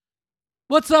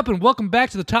What's up, and welcome back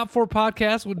to the Top 4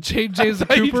 Podcast with James and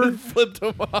You Cooper. just flipped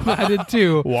them off. I did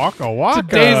too. Waka waka.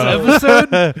 Today's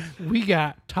episode, we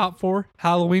got top 4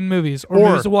 Halloween movies, or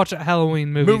movies to watch at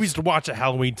Halloween movies. Movies to watch at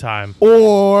Halloween time.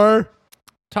 Or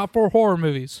Top 4 horror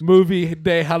movies. movie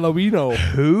day Halloweeno.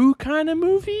 Who kind of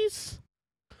movies?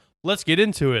 Let's get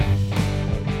into it.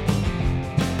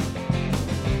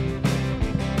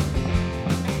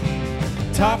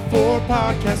 Top 4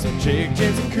 podcasts with Jake,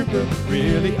 James, and Cooper.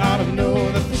 Really ought to know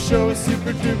that the show is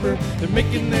super duper. They're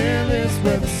making their list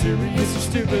whether serious or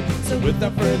stupid. So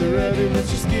without further ado,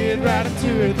 let's just get right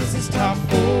into it. This is Top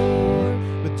 4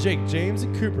 with Jake, James,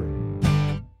 and Cooper.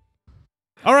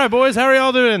 All right, boys, how are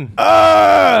y'all doing?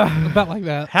 About like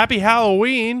that. Happy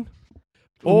Halloween,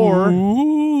 or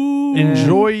Ooh.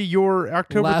 enjoy your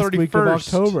October Last 31st week of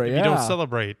October, if you don't yeah.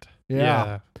 celebrate.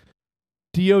 Yeah.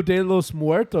 Dia de los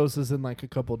Muertos is in like a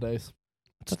couple days.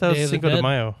 I thought that was Day of the Cinco de Dead.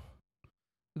 Mayo.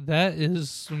 That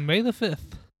is May the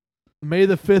 5th. May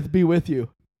the 5th be with you.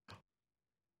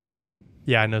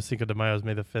 Yeah, I know Cinco de Mayo is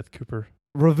May the 5th, Cooper.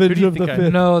 Revenge you of the think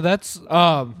 5th. No, that's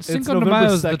It's Cinco de November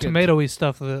Mayo is the 2nd. tomato-y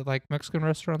stuff that like Mexican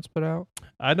restaurants put out.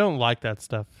 I don't like that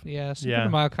stuff. Yeah, Cinco Yeah. de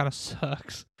Mayo kind of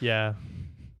sucks. Yeah.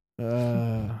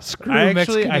 Screw I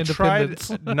Mexican tried,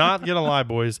 independence. not gonna lie,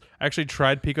 boys. I actually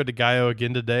tried Pico de Gallo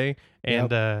again today and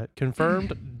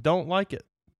confirmed don't like it.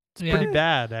 It's Yeah. pretty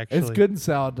bad, actually. It's good in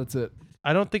salad. That's it.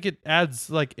 I don't think it adds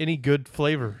like any good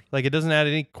flavor. Like it doesn't add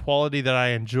any quality that I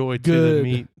enjoy to the Good.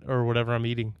 meat or whatever I'm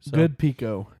eating. So. Good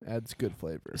pico adds good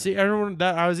flavor. See, everyone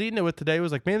that I was eating it with today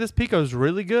was like, man, this pico's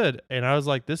really good. And I was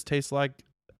like, this tastes like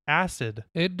acid.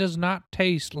 It does not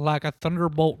taste like a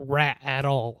Thunderbolt rat at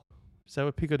all. Is that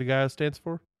what Pico de Gallo stands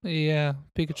for? Yeah,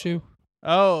 Pikachu.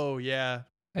 Oh, yeah.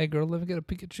 Hey, girl, let me get a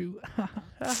Pikachu.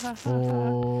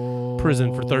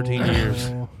 Prison for 13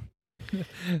 years. See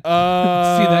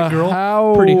that girl?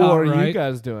 How Pretty hot, are you right?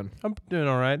 guys doing? I'm doing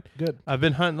all right. Good. I've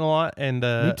been hunting a lot, and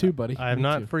Me too, buddy. I have Me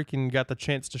not too. freaking got the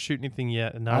chance to shoot anything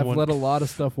yet. And I've let a lot of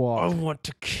stuff I walk. want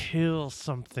to kill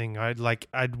something. I'd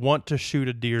want to shoot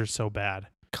a deer so bad.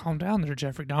 Calm down there,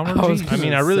 Jeffrey Dahmer. I was Jesus. I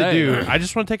mean, I gonna really say. do. I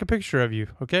just want to take a picture of you,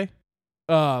 okay?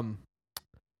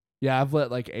 Yeah, I've let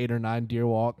like 8 or 9 deer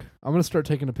walk. I'm gonna start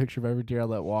taking a picture of every deer I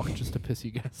let walk just to piss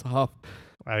you guys off.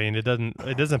 I mean, it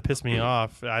doesn't piss me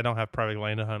off. I don't have private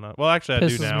land to hunt on. Well, actually, I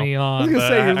pisses do now. me I was on. gonna but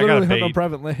say I you're got a literally hunting bait. on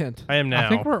private land. I am now. I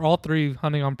think we're all three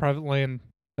hunting on private land.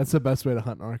 That's the best way to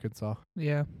hunt in Arkansas.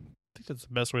 Yeah. I think that's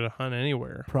the best way to hunt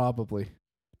anywhere. Probably.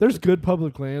 There's good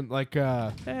public land like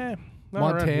Not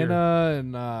around here. Montana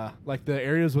and like the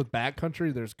areas with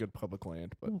backcountry. There's good public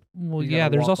land, but Well, You yeah,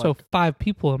 gotta there's walk, also like, 5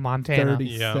 people in Montana.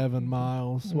 37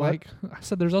 miles. What? Like, I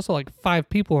said there's also like 5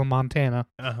 people in Montana.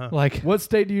 Uh-huh. Like, What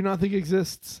state do you not think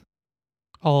exists?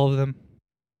 all of them.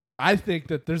 I think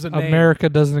that there's a name. America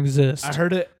doesn't exist. I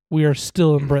heard it. We are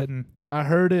still in Britain. I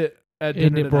heard it at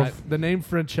Isn't dinner it, bro? tonight. The name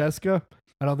Francesca.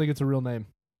 I don't think it's a real name.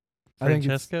 I think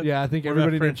it's, Francesca? yeah, I think What about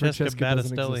everybody named Francesca Francesca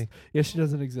doesn't Battistelli? exist. Yeah, she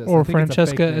doesn't exist. Or I think it's a fake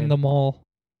Francesca in name. the mall.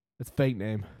 It's a fake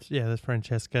name. Yeah, that's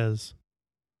Francesca's.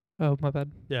 Oh, my bad.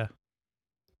 Yeah.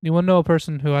 You want to know a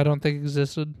person who I don't think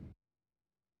existed?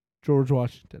 George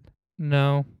Washington.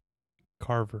 No.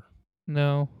 Carver.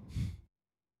 No.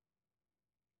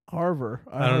 Carver.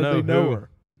 I don't hardly know who. her.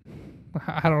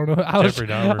 I don't know. Jeffrey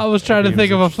Dahmer. I was trying to He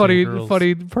think of was a interested in funny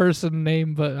girls. person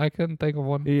name, but I couldn't think of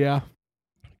one. Yeah.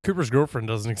 Cooper's girlfriend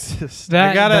doesn't exist.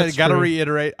 That- I that's gotta true.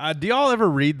 reiterate. Do y'all ever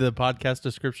read the podcast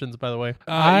descriptions? By the way,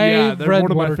 Yeah, they're read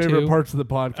one of my one or favorite two. parts of the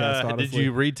podcast, honestly. did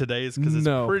you read today's? Because it's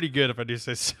No. pretty good. If I do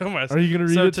say so myself. Are you going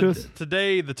to read it to us?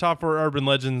 Today, the top 4 urban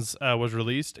legends was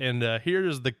released, and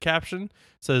here's the caption: it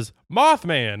says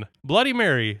Mothman, Bloody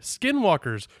Mary,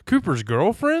 Skinwalkers, Cooper's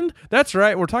girlfriend. That's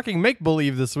right, we're talking make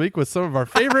believe this week with some of our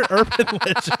favorite urban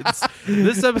legends.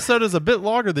 This episode is a bit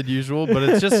longer than usual, but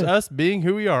it's just us being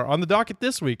who we are. On the docket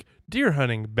this week: deer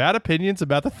hunting, bad opinions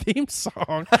about the theme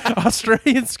song,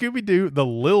 Australian Scooby Doo, The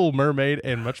Little Mermaid,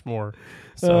 and much more.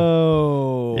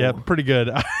 So, yeah, pretty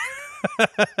good.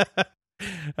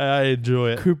 I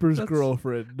enjoy it. Cooper's That's-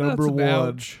 girlfriend, number that's an 1.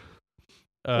 ouch.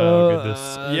 Oh,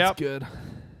 goodness. That's Yep. good.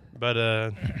 But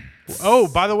oh,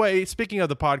 by the way, speaking of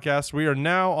the podcast, we are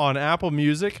now on Apple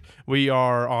Music. We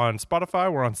are on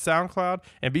Spotify. We're on SoundCloud,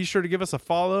 and be sure to give us a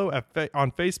follow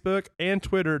on Facebook and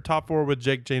Twitter. Top 4 with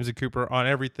Jake, James, and Cooper on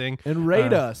everything. And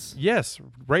rate us. Yes,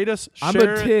 rate us. I'm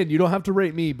Share a it, 10. You don't have to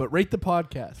rate me, but rate the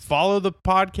podcast. follow the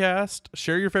podcast.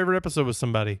 Share your favorite episode with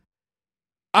somebody.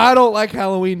 I don't like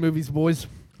Halloween movies, boys.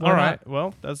 All right.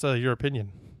 Well, that's your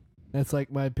opinion. That's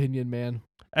like my opinion, man.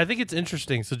 I think it's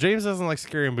interesting. So James doesn't like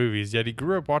scary movies, yet he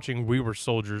grew up watching We Were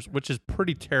Soldiers, which is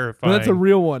pretty terrifying. But that's a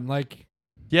real one. Like,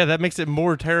 yeah, that makes it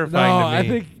more no, terrifying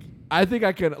to me. I think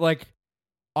I could like.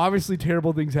 obviously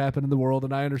terrible things happen in the world,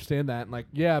 and I understand that. And like,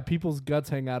 yeah, people's guts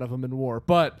hang out of them in war,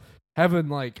 but having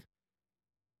like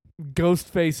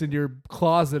Ghostface in your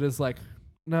closet is like,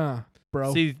 nah,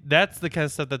 bro. See, that's the kind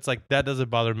of stuff that's like that doesn't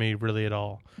bother me really at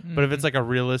all. But if it's like a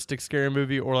realistic scary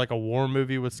movie or like a war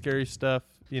movie with scary stuff,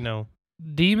 you know,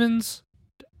 demons,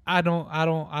 I don't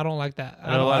like that.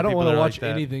 I know a lot of don't people want to are watch like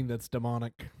that. anything that's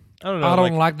demonic. I don't know. I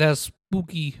don't like, like that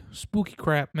spooky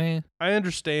crap, man. I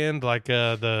understand like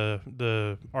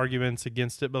the arguments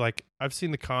against it, but like I've seen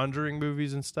the Conjuring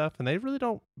movies and stuff, and they really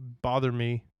don't bother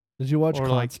me. Did you watch Or,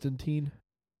 like, Constantine?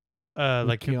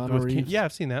 Like Keanu Reeves? yeah,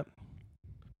 I've seen that.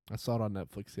 I saw it on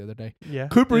Netflix the other day. Yeah,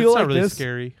 Cooper, it's you not like really this?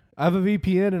 scary. I have a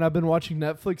VPN and I've been watching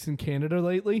Netflix in Canada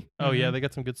lately. Oh yeah, Mhm. they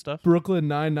got some good stuff. Brooklyn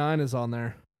Nine-Nine is on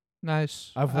there.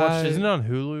 Nice. I've watched- Isn't it on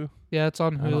Hulu? Yeah, it's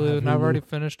on I don't Hulu, have and I've Hulu. already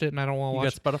finished it, and I don't want to You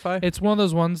watch got it. Spotify? It's one of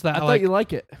those ones that I thought like. you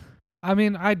like it. I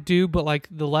mean, I do, but like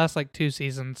the last like 2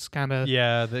 seasons, kind of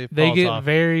Yeah, they falls get off.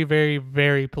 very, very,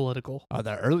 very political.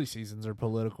 The early seasons are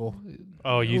political.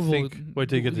 Oh, you Well, think? Wait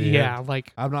till you get to the yeah, end.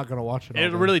 like I'm not gonna watch it. all It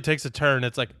day. really takes a turn.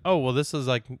 It's like, oh well, this is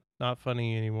like not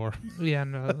funny anymore. yeah,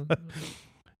 no.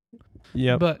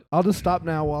 Yep. But I'll just stop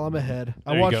now while I'm ahead.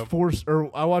 There you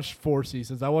go. I watched 4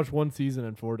 seasons. I watched 1 season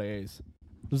in 4 days.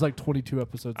 There's like 22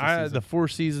 episodes. A season. The 4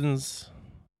 seasons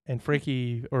and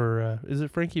Frankie, or is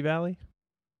it Frankie Valley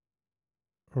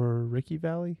or Ricky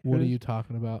Valley? What Who are is- you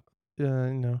talking about?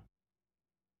 No.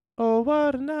 Oh,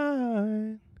 what a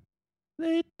night!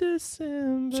 Late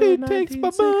December. She takes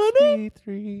my money.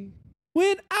 1963.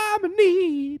 When I'm in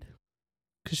need.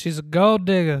 because she's a gold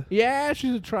digger. Yeah,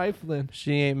 she's a trifling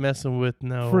She ain't messing with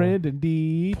no friend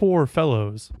indeed. poor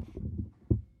fellows.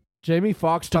 Jamie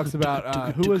Foxx talks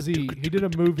about who was he? He did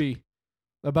a movie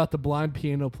about the blind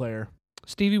piano player.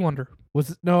 Stevie Wonder.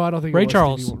 Was it? No, I don't think Ray it was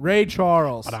Charles. Stevie Wonder. Ray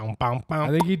Charles. I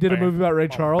think he did a movie about Ray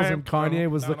Charles, and Kanye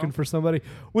was looking for somebody.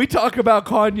 We talk about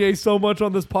Kanye so much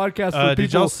on this podcast. For Did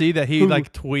people y'all see that he who-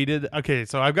 like tweeted? Okay,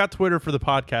 so I've got Twitter for the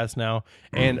podcast now,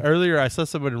 and earlier I saw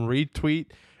someone retweet.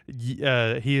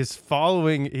 He is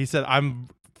following. He said, "I'm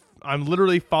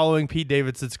literally following Pete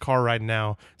Davidson's car right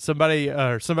now.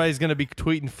 Somebody's gonna be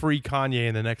tweeting free Kanye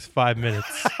in the next 5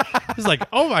 minutes." He's like,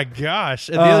 "Oh my gosh!"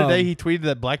 And the other day he tweeted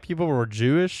that black people were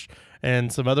Jewish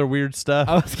and some other weird stuff.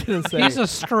 I was gonna say He's a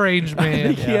strange I man.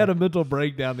 think he had a mental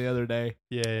breakdown the other day.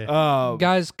 Yeah.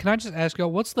 Guys, can I just ask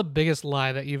y'all, what's the biggest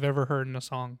lie that you've ever heard in a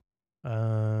song?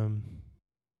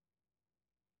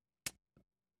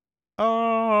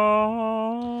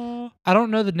 Oh. I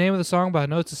don't know the name of the song, but I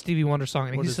know it's a Stevie Wonder song.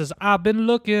 And What he is- says, I've been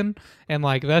looking. And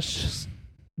like, that's just.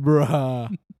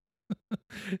 Bruh.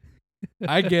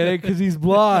 I get it because he's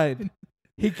blind.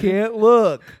 He can't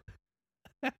look.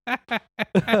 It's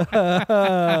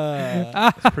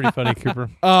pretty funny, Cooper.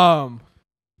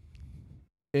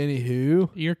 Anywho,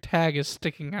 Your tag is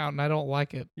sticking out, and I don't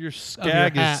like it. Your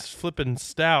skag hat. is flipping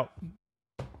stout.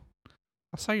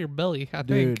 I saw your belly, I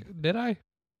Dude. think. Did I?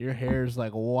 your hair's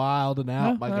like wilding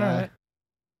out, Oh, my all guy. right.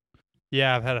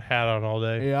 Yeah, I've had a hat on all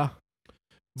day. Yeah.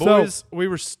 Boys, we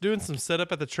were doing some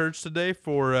setup at the church today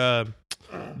for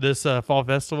this fall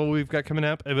festival we've got coming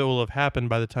up. It will have happened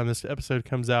by the time this episode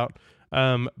comes out.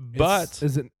 But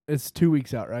It's 2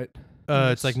 weeks out, right?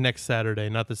 it's like next Saturday,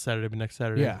 not this Saturday, but next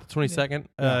Saturday, Yeah. 22nd.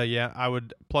 Yeah, I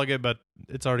would plug it, but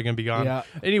it's already gonna be gone. Yeah.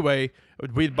 Anyway,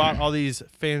 we bought all these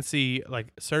fancy like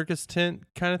circus tent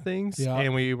kind of things, Yeah.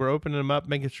 and we were opening them up,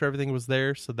 making sure everything was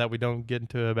there, so that we don't get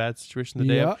into a bad situation the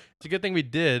day Yeah. of. It's a good thing we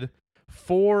did.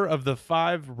 4 of the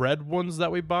 5 red ones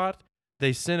that we bought,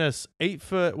 they sent us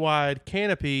 8-foot wide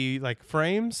canopy like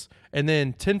frames, and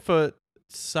then 10-foot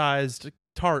sized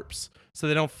tarps, so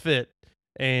they don't fit,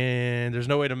 and there's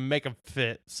no way to make them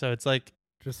fit. So it's like,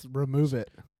 Just remove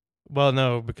it. well,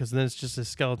 no, because then it's just a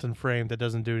skeleton frame that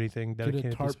doesn't do anything that Get it a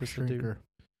can't be tarp supposed to do. shrinker.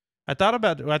 I thought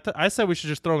about. I said we should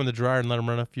just throw them in the dryer and let them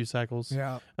run a few cycles.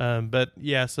 Yeah. But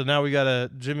yeah, so now we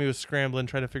got Jimmy was scrambling,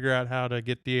 trying to figure out how to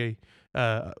get the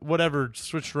whatever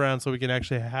switched around so we can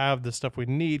actually have the stuff we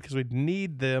need, because we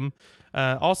need them.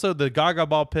 Also, the Gaga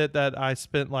ball pit that I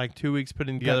spent like 2 weeks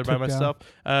putting together by took down.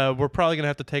 myself. We're probably gonna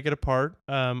have to take it apart,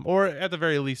 or at the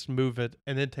very least move it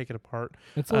and then take it apart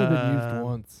It's only been used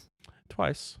once.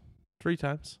 twice, 3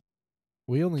 times,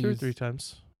 We only 2 or used 3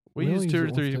 times. We we only used 2 used or it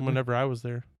once, 3 didn't we? whenever I was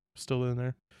there, still in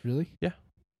there. Really? Yeah.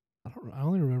 I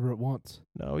only remember it once.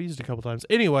 No, we used it a couple times.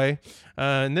 Anyway,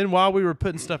 and then while we were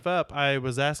putting stuff up, I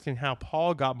was asking how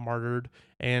Paul got martyred,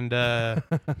 and I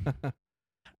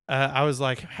was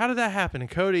like, "How did that happen?"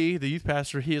 And Cody, the youth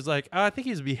pastor, he was like, "Oh, I think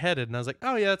he's beheaded." And I was like,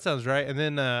 "Oh yeah, that sounds right." And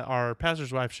then our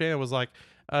pastor's wife Shannon was like,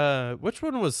 "Which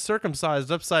one was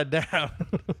circumcised upside down?"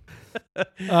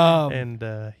 And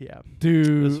yeah, it was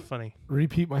Dude, funny.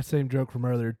 repeat my same joke from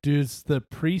earlier. Does the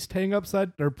priest hang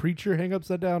upside or preacher hang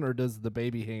upside down, or does the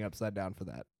baby hang upside down for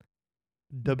that?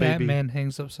 The baby. Batman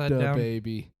hangs upside The down.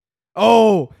 baby.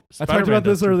 Oh, I talked Spider-Man about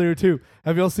this does too. earlier too.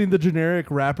 Have y'all seen the generic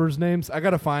rappers' names? I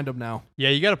gotta find them now. Yeah,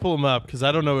 you got to pull them up because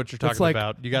I don't know what you're talking like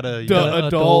about. You got to. The Adult.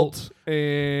 adult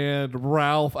and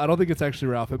Ralph. I don't think it's actually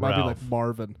Ralph. It might be like Ralph.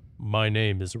 Marvin. My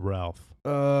name is Ralph.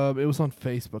 It was on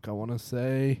Facebook, I want to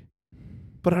say,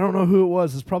 but I don't know who it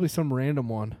was. It's probably some random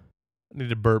one. I need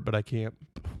to burp, but I can't.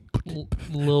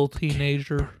 Little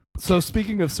teenager. So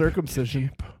speaking of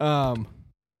circumcision,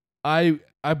 I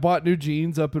bought new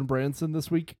jeans up in Branson this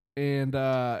week, and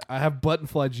I have button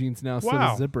fly jeans now instead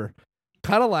Wow. of zipper.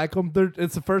 Kind of like them.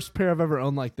 It's the first pair I've ever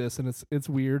owned like this, and it's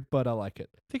weird, but I like it.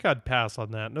 I think I'd pass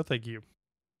on that. No, thank you.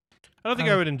 I don't think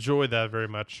I would enjoy that very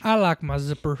much. I like my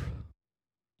zipper.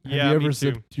 Yeah, have you me ever too.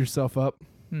 zipped yourself up?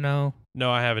 No.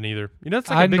 No, I haven't either. You know, it's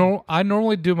like a big. I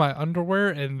normally do my underwear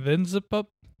and then zip up.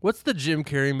 What's the Jim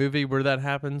Carrey movie where that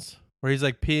happens? Where he's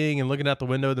like peeing and looking out the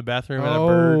window of the bathroom at a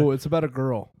bird. Oh, it's about a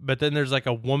girl. But then there's like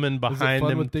a woman Is it behind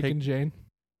fun him. with Dick and Jane?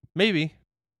 Maybe.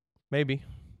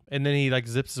 And then he like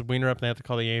zips his wiener up and they have to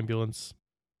call the ambulance.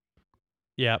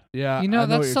 Yeah. Yeah, You know, I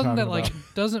that's what you're something that talking like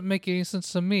about. doesn't make any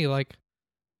sense to me. Like,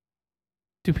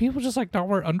 do people just like not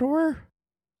wear underwear?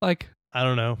 Like, I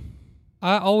don't know.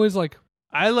 I always like,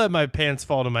 I let my pants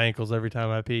fall to my ankles every time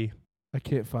I pee. I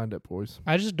can't find it, boys.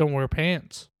 I just don't wear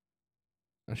pants.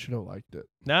 I should have liked it.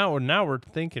 Now we're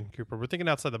thinking, Cooper. We're thinking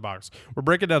outside the box. We're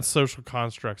breaking down social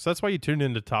constructs. That's why you tune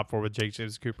into Top 4 with Jake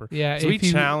James Cooper. Yeah, So we if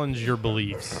you, challenge your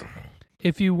beliefs.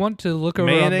 if you want to look over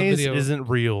on the Mayonnaise video. isn't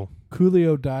real.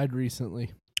 Coolio died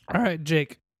recently. All right,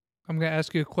 Jake, I'm going to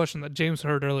ask you a question that James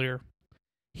heard earlier.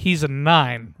 He's a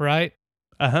 9, right?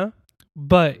 Uh-huh.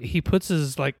 But he puts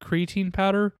his like creatine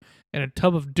powder in a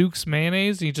tub of Duke's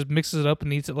mayonnaise and he just mixes it up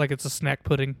and eats it like it's a snack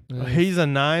pudding. He's a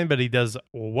 9, but he does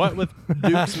what with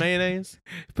Duke's mayonnaise?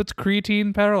 He puts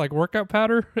creatine powder, like workout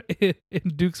powder, in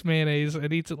Duke's mayonnaise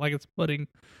and eats it like it's pudding.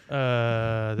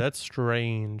 That's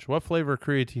strange. What flavor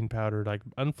creatine powder? Like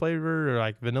unflavored or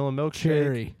like vanilla milkshake?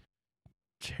 Cherry.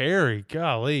 Cherry.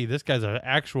 Golly, this guy's an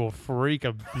actual freak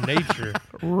of nature.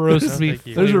 Roast No, beef. thank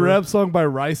you. There's a flavor. rap song by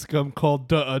Rice Gum called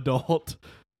 "The Adult."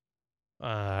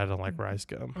 I don't like rice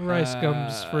gum. Rice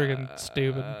gum's friggin'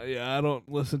 stupid. Yeah, I don't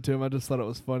listen to him. I just thought it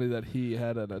was funny that he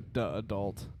had an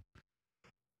adult.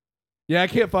 Yeah, I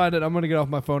can't find it. I'm gonna get off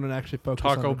my phone and actually focus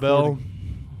on Taco Bell,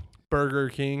 Burger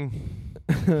King.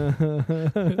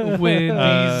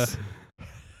 Wendy's,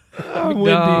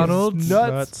 McDonald's,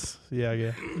 nuts.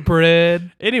 Yeah.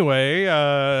 bread. Anyway,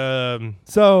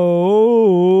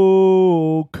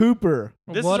 So Cooper,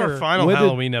 this What is our are- final when did-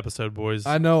 Halloween episode, boys.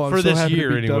 I know I'm For so this happy year,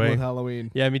 to be done anyway. with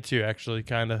Halloween. Yeah, me too. Actually,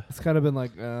 kind of. It's kind of been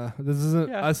like, this isn't.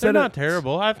 Yeah, I they're said not it,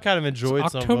 terrible. I've kind of enjoyed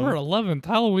It's some October of 11th.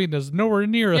 Halloween is nowhere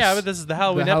near us. them. Yeah, but this is the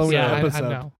Halloween Halloween episode. yeah, I episode.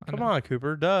 know. I Come know. on,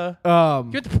 Cooper. Duh.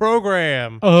 Get Get the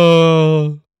program.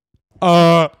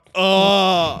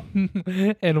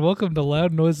 And welcome to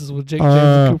Loud Noises with Jake James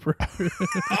and Cooper.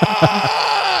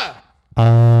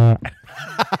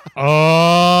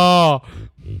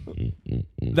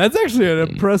 That's actually an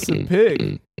impressive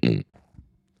pig.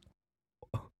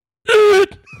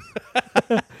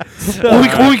 Oink,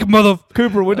 oink, mother.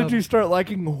 Cooper, when did you start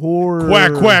liking horror?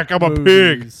 Quack, quack, I'm a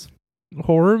pig. movies?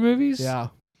 Horror movies? Yeah.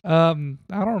 I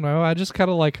don't know. I just kind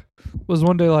of like was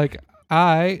one day like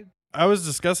I was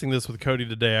discussing this with Cody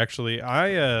today. Actually,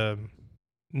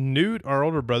 Newt, our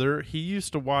older brother, he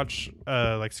used to watch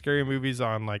like scary movies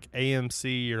on like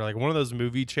AMC or like one of those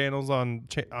movie channels on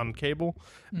cable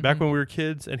back when we were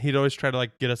kids, and he'd always try to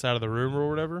like get us out of the room or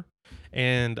whatever.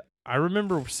 And I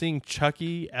remember seeing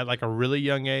Chucky at like a really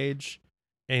young age,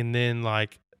 and then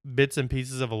like bits and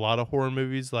pieces of a lot of horror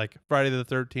movies like Friday the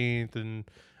 13th and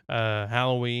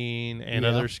Halloween and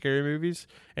other scary movies,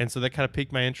 and so that kind of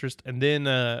piqued my interest. And then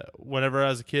whenever I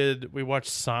was a kid, we watched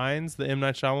Signs, the M.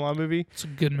 Night Shyamalan movie. It's a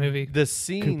good movie. The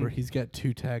scene. Cooper, he's got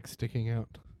 2 tags sticking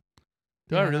out.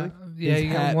 Do I really? Yeah, His you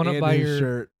got hat one up and by his your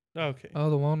shirt. Okay. Oh,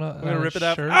 the one up. I'm gonna rip it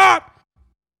out. shirt. Ah!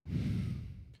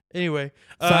 Anyway,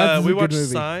 Signs is we a good watched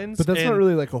movie, Signs, But that's not and-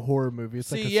 really like a horror movie. It's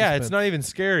See, like a yeah, it's suspense. not even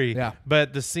scary. Yeah.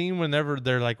 But the scene whenever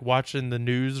they're like watching the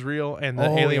newsreel and the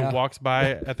Oh, alien yeah. walks by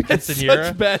at the It's quinceanera.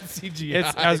 such bad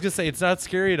CGI. I was gonna say it's not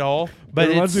scary at all, but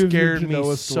It it reminds me of your scared me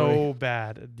Genoa so story.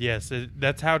 bad. Yes,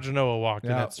 that's how Genoa walked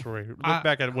in Yeah. that story. Look I-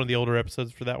 back at one of the older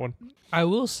episodes for that one. I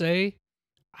will say,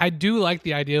 I do like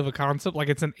the idea of a concept like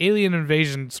it's an alien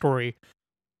invasion story,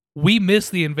 we miss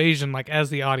the invasion like as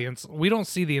the audience. We don't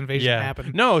see the invasion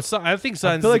happen. No, so I think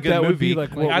Signs feel is like a good that would movie. be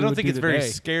like what I we don't would think do it's very today.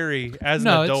 scary as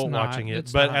No, an it's adult not. watching it,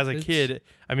 It's but not. as a It's- kid,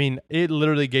 I mean, it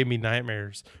literally gave me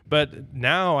nightmares. But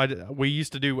now we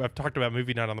used to do. I've talked about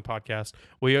movie night on the podcast.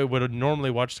 We would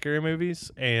normally watch scary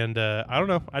movies, and I don't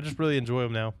know. I just really enjoy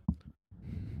them now.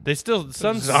 They still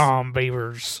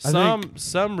Zombievers.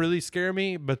 some really scare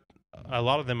me, but a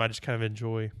lot of them I just kind of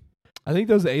enjoy. I think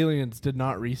those aliens did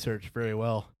not research very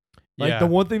well. Like Yeah. the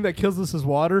one thing that kills us is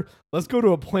water. Let's go to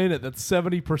a planet that's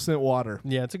 70% water.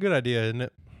 Yeah, it's a good idea, isn't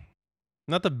it?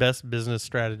 Not the best business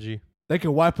strategy. They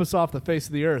could wipe us off the face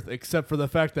of the earth, except for the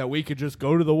fact that we could just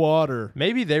go to the water.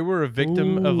 Maybe they were a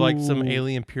victim of like some Ooh.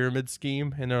 alien pyramid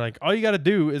scheme, and they're like, all you got to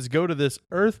do is go to this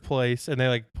Earth place, and they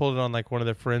like pulled it on like one of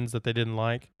their friends that they didn't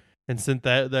like, and sent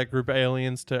that group of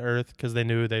aliens to Earth because they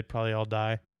knew they'd probably all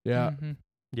die. Yeah. Mhm.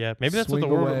 Yeah, maybe that's Swing what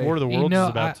the away. War of the You Worlds know, is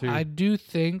about too. I do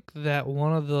think that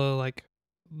one of the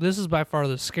this is by far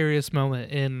the scariest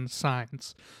moment in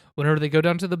Signs. Whenever they go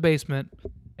down to the basement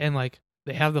and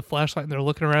they have the flashlight and they're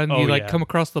looking around, and Oh, you yeah. come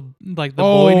across the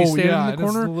boy and he's standing yeah, in and the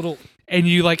it's corner, a little. and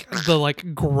you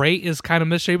the grate is kind of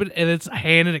misshapen and it's a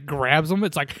hand and it grabs him.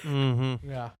 It's like Mm-hmm.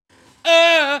 Yeah.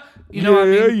 you know what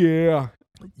I mean? Yeah.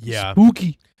 Yeah,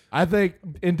 Spooky. I think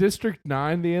in District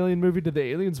 9, the alien movie, did the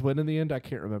aliens win in the end? I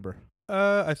can't remember.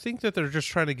 I think that they're just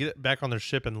trying to get back on their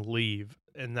ship and leave,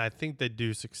 and I think they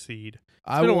do succeed. It's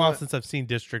I been a while want, since I've seen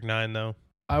District 9, though.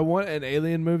 I want an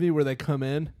alien movie where they come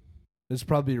in. This is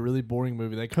probably a really boring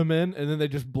movie. They come in and then they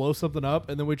just blow something up,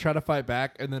 and then we try to fight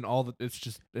back, and then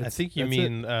it's I think you that's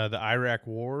mean the Iraq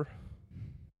War.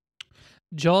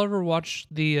 Did y'all ever watch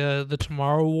the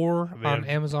Tomorrow War Man. on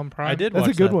Amazon Prime? I did That's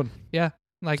watch a good that. one.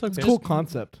 Like It's a just- cool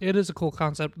concept. It is a cool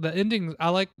concept. The ending, I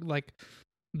like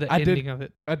the I did- ending of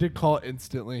it. I did call it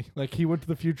instantly. Like he went to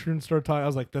the future and started talking. I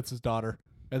was like, "That's his daughter."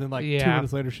 And then 2 Yeah.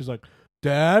 minutes later, she's like,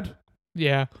 "Dad,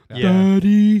 Yeah, Yeah.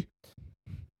 Daddy."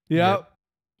 Yeah.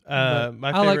 My I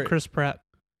favorite, like Chris Pratt.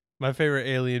 my favorite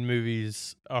alien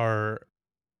movies are.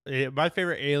 My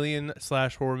favorite alien /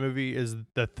 horror movie is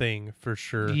The Thing for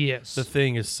sure. Yes, The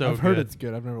Thing is so I've heard good. it's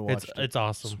good. I've never watched it. It's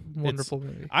awesome. It's a wonderful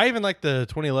movie. I even like the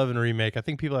 2011 remake. I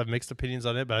think people have mixed opinions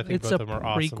on it, but I think It's both a of them are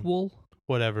awesome. prequel.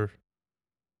 Whatever.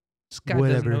 This guy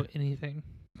Whatever. doesn't know anything.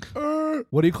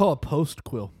 What do you call a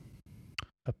post-quill?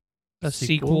 A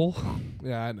sequel.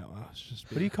 Yeah, I know. It's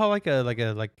just What do you call like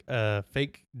a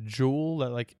fake jewel that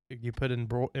like you put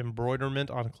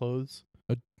embroiderment on clothes?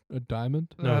 a diamond?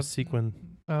 No, Uh, sequin.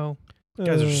 Oh, You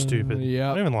guys are stupid. I Yeah.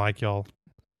 don't even like y'all.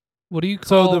 what do you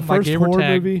So call the my first gamer horror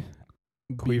tag? movie,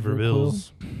 Queever Beaver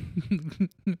Bills.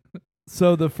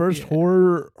 So the first Yeah.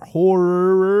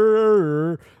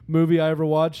 horror movie I ever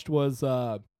watched was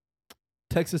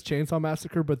Texas Chainsaw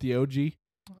Massacre, but the OG.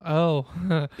 Oh,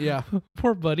 Yeah.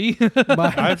 poor buddy.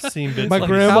 I've seen bits. My and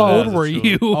grandma- pieces How as old a were child.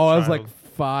 you? Oh, I was like Child.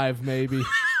 5 maybe.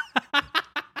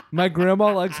 My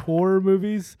grandma likes horror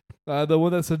movies. The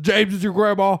one that said James is your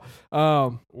grandma.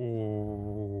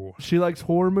 Ooh. She likes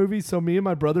horror movies, so me and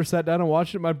my brother sat down and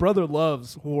watched it. My brother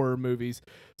loves horror movies.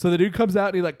 So the dude comes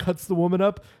out and he cuts the woman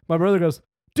up. My brother goes,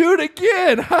 "Do it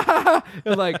again!"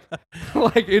 and like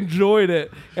enjoyed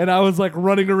it. And I was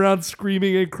running around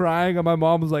screaming and crying. And my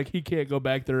mom was like, "He can't go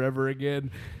back there ever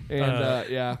again." And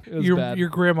yeah, it was bad. Your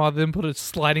grandma then put a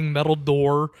sliding metal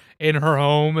door in her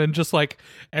home, and just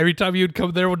every time you'd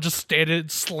come there, would just stand it,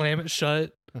 and slam it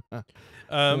shut. I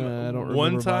don't remember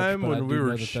One much, time but I when do we know were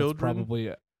that that's children,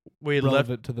 probably we left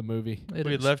relevant to the movie. It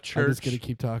we is. left I'm church. just gonna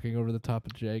keep talking over the top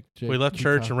of Jake. We left keep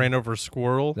church talking. and ran over a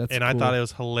squirrel, That's and I thought cool. it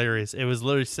was hilarious. It was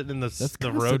literally sitting in the That's the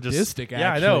kinda road. sadistic, Just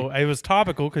yeah, I know. actually. It was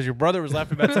topical because your brother was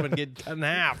laughing about someone getting cut in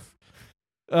half.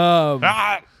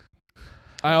 I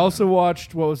also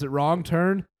watched Wrong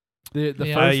Turn, the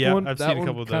Yeah. first Yeah, one. I've that seen a one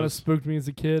couple of kind of those. spooked me as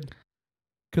a kid.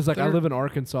 Because I They're- live in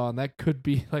Arkansas, and that could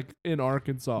be in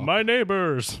Arkansas. My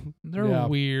neighbors. They're Yeah.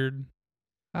 weird.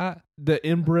 The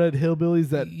inbred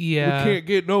hillbillies that Yeah, we can't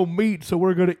get no meat, so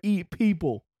we're gonna eat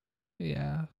people,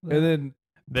 yeah, and then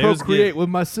They was procreate with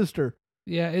my sister.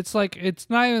 yeah. It's it's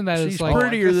not even that. She's It's like Oh, I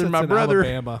prettier guess than that's my in brother.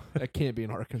 Alabama. That can't be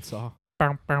in Arkansas.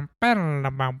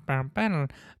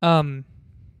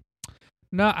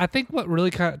 No, I think what really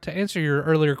to answer your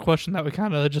earlier question that we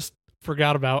kind of just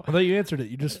forgot about. I thought you answered it.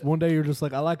 You just one day you're just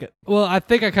like, I like it. Well, I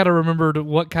think I kind of remembered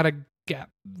what kind of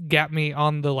got me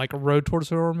on the road towards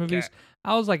horror movies.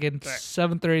 I was in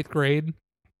 7th or 8th grade,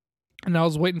 and I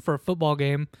was waiting for a football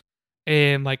game,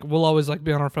 and we'll always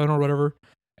be on our phone or whatever,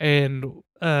 and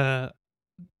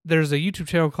there's a YouTube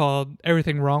channel called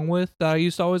Everything Wrong With that I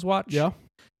used to always watch. Yeah.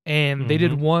 And they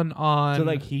did Mhm. one on Is it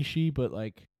like he, she, but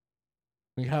like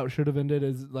Like how it should have ended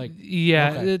is like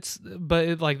yeah,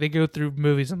 okay. like they go through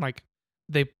movies and like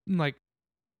they like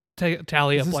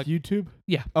tally is up this like YouTube?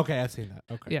 Yeah. Okay, I've seen that.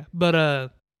 Okay. yeah,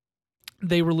 but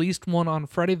they released one on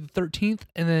Friday the 13th,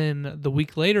 and then the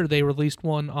week later they released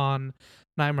one on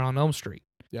Nightmare on Elm Street.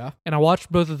 Yeah. And I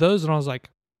watched both of those, and I was like,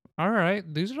 all right,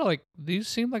 these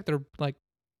seem like they're like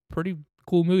pretty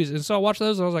cool movies. And so I watched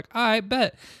those, and I was like, I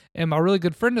bet. And my really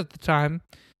good friend at the time,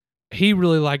 he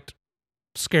really liked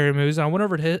scary movies. And I went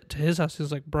over to his house. He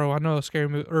was like, bro, I know a scary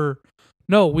movie.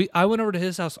 I went over to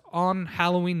his house on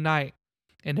Halloween night,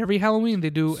 and every Halloween they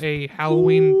do a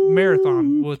Halloween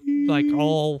marathon with like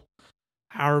all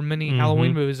however many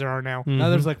Halloween movies there are now. Now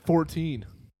there's like 14.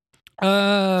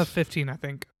 15, I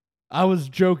think. I was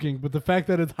joking, but the fact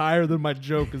that it's higher than my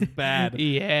joke is bad.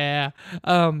 Yeah. But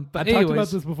I anyways, talked about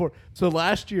this before. So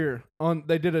last year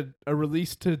they did a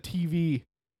release to TV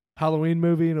Halloween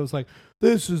movie, and it was like,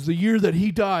 this is the year that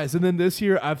he dies. And then this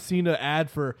year I've seen an ad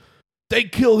for they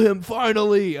kill him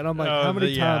finally, and I'm like, how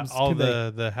many times? All can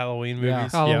the Halloween movies. Yeah.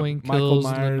 Halloween Michael Kills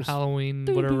and Myers. Halloween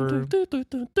whatever.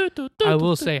 I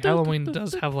will say Halloween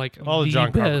does have like All the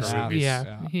John Carpenter best. movies. Yeah,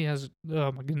 Yeah. he has.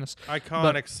 Oh my goodness.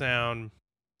 Iconic sound.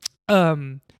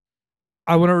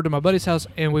 I went over to my buddy's house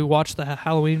and we watched the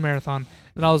Halloween marathon,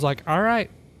 and I was like, all right,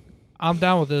 I'm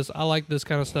down with this. I like this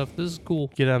kind of stuff. This is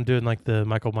cool. I'm doing like the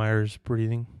Michael Myers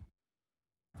breathing.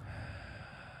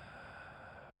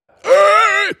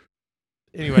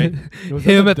 Anyway, Was that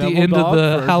him the at the devil end of dog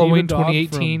the or Halloween demon dog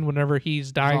 2018, from whenever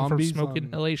he's dying from Zombies smoke on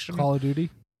inhalation. Call of Duty.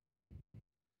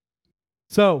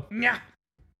 So Yeah.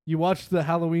 you watched the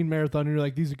Halloween marathon, and you're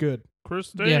like, these are good.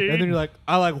 Christine. Yeah. And then you're like,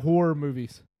 I like horror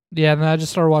movies. Yeah, and then I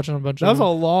just started watching a bunch That was of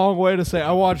a them. long way to say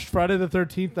I watched Friday the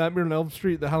 13th, Nightmare on Elm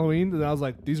Street, the Halloween, and I was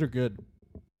like, these are good.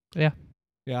 Yeah.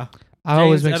 Yeah. I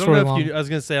always James, make I don't story know long. if you, I was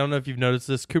gonna say I don't know if you've noticed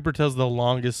this. Cooper tells the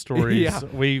longest stories. Yeah.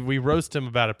 We roast him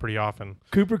about it pretty often.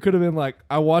 Cooper could have been like,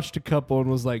 I watched a couple and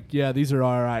was like, yeah, these are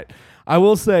all right. I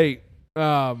will say,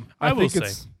 I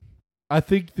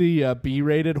think the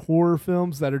B-rated horror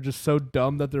films that are just so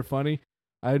dumb that they're funny,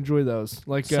 I enjoy those.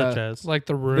 Like Such as like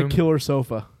the The room. Killer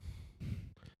Sofa.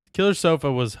 Killer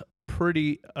Sofa was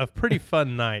a pretty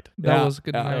fun night. That Yeah, was a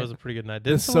good yeah. night. That was a pretty good night.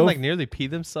 Didn't The someone sofa- like nearly pee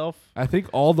themselves? I think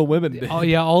all the women did. Oh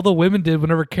yeah, all the women did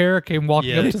whenever Kara came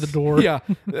walking up to the Yes. door. Yeah.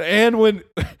 And when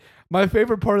my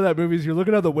favorite part of that movie is you're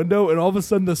looking out the window and all of a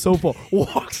sudden the sofa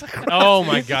walks across. Oh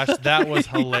my gosh, that was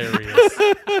hilarious.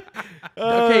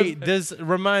 Okay,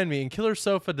 remind me in Killer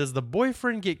Sofa, does the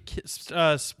boyfriend get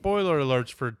spoiler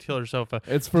alerts for Killer Sofa?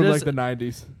 It's from Does- like the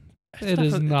 90s. It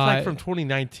is It's not. like from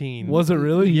 2019. Was it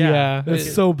really? Yeah.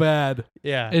 It's so bad.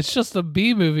 Yeah. It's just a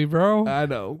B movie, bro. I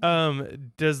know.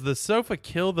 Does the sofa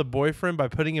kill the boyfriend by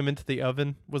putting him into the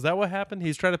oven? Was that what happened?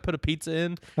 He's trying to put a pizza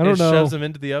in I don't and know. shoves him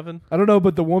into the oven? I don't know,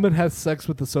 but the woman has sex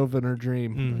with the sofa in her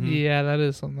dream. Mhm. Yeah, that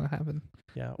is something that happened.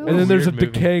 Yeah. And then there's a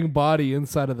decaying body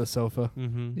inside of the sofa.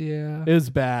 Mm-hmm. Yeah. It is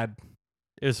bad.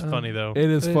 It was funny though. It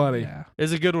is funny. Yeah.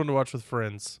 It's a good one to watch with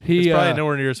friends. He, it's probably uh,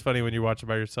 nowhere near as funny when you watch it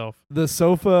by yourself. The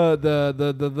sofa,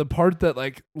 the part that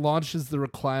like launches the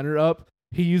recliner up,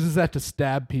 he uses that to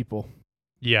stab people.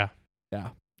 Yeah. Yeah.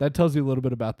 That tells you a little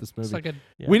bit about this movie. It's like a.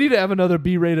 Yeah. We need to have another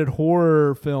B-rated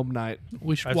horror film night.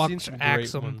 We should I've watch seen some great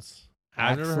Axum. ones.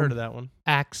 I've never Axum. heard of that one.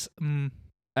 Axe.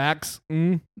 Axe.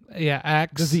 Yeah,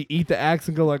 Axe. Does he eat the axe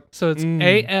and go like, So it's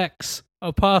AX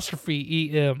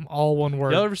apostrophe EM, all one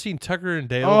word. Y'all ever seen Tucker and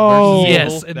Dale? Oh, versus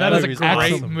Yes, Evil? and that is a movie's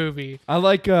great awesome. movie. I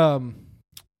like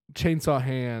Chainsaw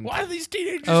Hand. Why do these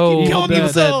teenagers Oh, keep Evil killing Dead.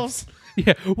 themselves?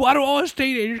 Yeah. Why do all these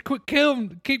teenagers quit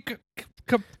killing? Keep.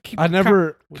 I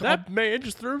never That man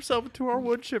just threw himself into our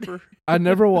wood chipper. I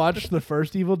never watched the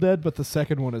first Evil Dead, but the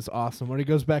second one is awesome. When he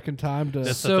goes back in time to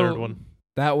That's So- the third one.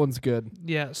 that one's good.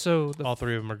 Yeah. So All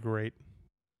three of them are great.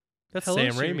 That's Hello,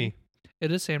 Sam Siri. Raimi.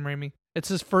 it is Sam Raimi. It's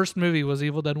his first movie. Was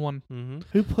Evil Dead 1.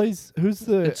 Mm-hmm. Who's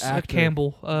the It's actor?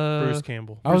 Campbell. Bruce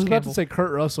Campbell. I was Bruce about Campbell. to say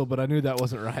Kurt Russell, but I knew that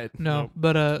wasn't right. No, Nope.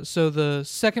 but so the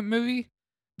second movie,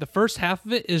 the first half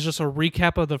of it is just a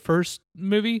recap of the first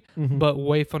movie, but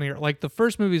way funnier. Like the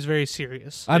first movie is very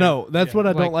serious. I know. That's Yeah. what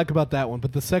I don't Like- like about that one.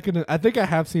 But the second, I think I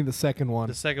have seen the second one.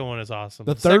 The second one is awesome.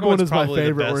 The second third one one's is my probably the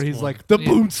favorite, where best he's one. like, the Yeah.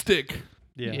 boomstick.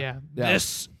 Yeah. Yeah. Yeah.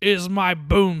 This is my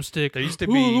boomstick. There used to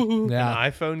be Yeah.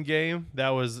 an iPhone game that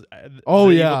was Oh,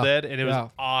 the yeah. Evil Dead, and it was Yeah.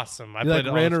 awesome. I He played like it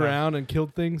all ran the time. around and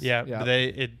killed things. Yeah,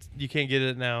 but you can't get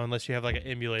it now unless you have like an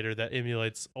emulator that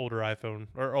emulates older iPhone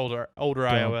or older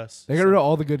iOS. They got rid of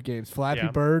all the good games. Flappy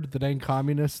Yeah. Bird, the dang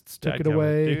communists took it Dadgummit,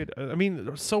 away. dude. I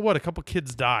mean, so what? A couple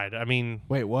kids died. I mean,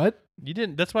 Wait, what? you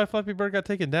didn't. That's why Flappy Bird got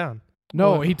taken down.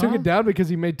 No, What, he took huh? it down because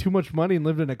he made too much money and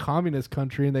lived in a communist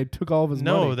country, and they took all of his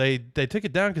money. No, they took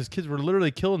it down because kids were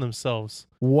literally killing themselves.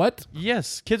 What?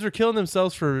 Yes, kids were killing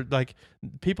themselves for like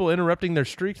people interrupting their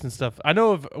streaks and stuff. I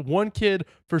know of one kid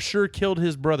for sure killed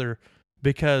his brother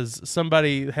because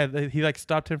he like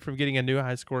stopped him from getting a new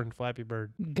high score in Flappy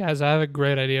Bird. Guys, I have a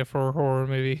great idea for a horror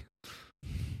movie.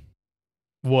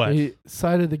 What? He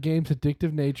cited the game's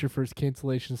addictive nature for its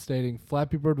cancellation, stating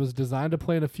Flappy Bird was designed to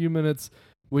play in a few minutes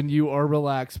when you are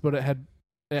relaxed, but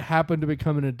it happened to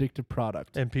become an addictive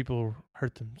product. And people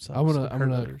hurt themselves.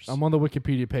 I'm on the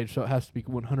Wikipedia page, so it has to be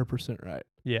 100% right.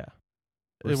 Yeah.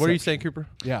 What are you saying, Cooper?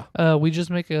 Yeah. We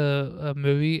just make a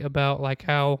movie about like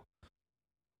how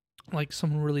like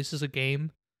someone releases a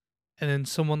game and then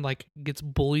someone like gets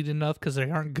bullied enough because they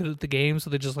aren't good at the game, so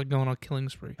they just like go on a killing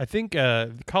spree. I think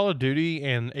Call of Duty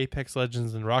and Apex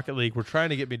Legends and Rocket League were trying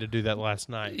to get me to do that last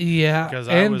night. Yeah, Because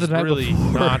I and was the night really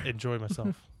before. not enjoying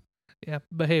myself. Yeah,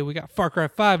 but hey, we got Far Cry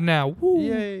 5 now. Woo!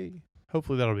 Yay.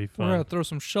 Hopefully that'll be We're gonna fun. throw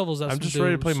some shovels at I'm some just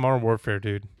ready to play dudes. Modern Warfare,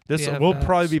 dude. Yeah, We'll facts.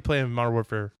 probably be playing Modern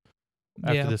Warfare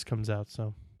after Yeah. this comes out.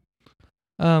 So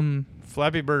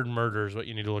Flappy Bird Murder is what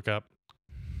you need to look up.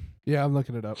 Yeah, I'm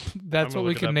looking it up. That's I'm what gonna we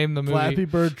look it can up. name the movie. Flappy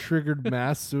Bird triggered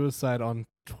mass suicide on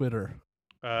Twitter.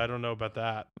 I don't know about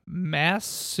that. Mass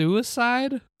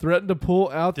suicide? Threatened to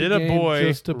pull out the Did a game boy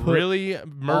just to put really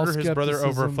murder his brother over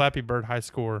a skepticism- Flappy Bird high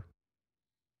score?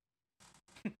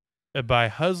 By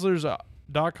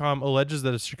Hustlers.com alleges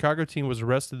that a Chicago teen was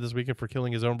arrested this weekend for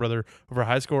killing his own brother over a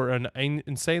high score in an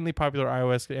insanely popular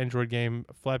iOS Android game,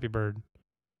 Flappy Bird.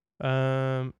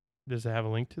 Does it have a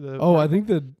link to the Oh, I think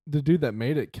the dude that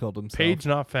made it killed himself. page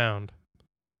not found?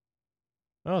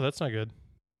 Oh, that's not good.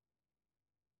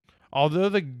 Although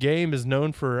the game is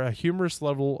known for a humorous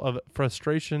level of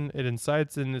frustration it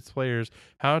incites in its players,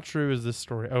 how true is this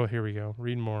story? Oh, here we go.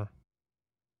 Read more.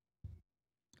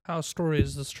 How story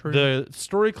is this true? The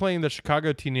story claimed that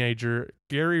Chicago teenager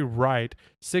Gary Wright,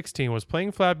 16, was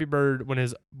playing Flappy Bird when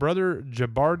his brother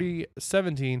Jabardi,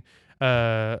 17,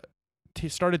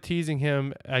 started teasing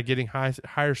him at getting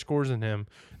higher scores than him.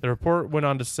 The report went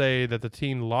on to say that the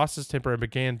teen lost his temper and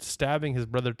began stabbing his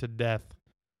brother to death.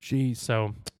 Jeez.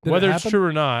 So, Did it whether it's happen? true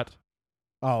or not,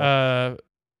 Oh,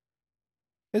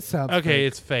 it sounds okay, fake.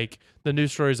 it's fake. The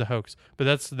news story is a hoax, but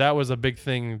that was a big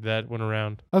thing that went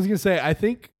around. I was gonna say, I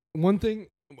think one thing.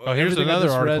 Oh, here's everything I another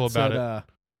just article read about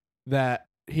said, that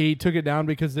he took it down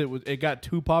because it got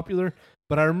too popular.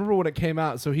 But I remember when it came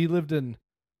out. So he lived in,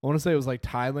 I want to say it was like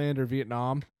Thailand or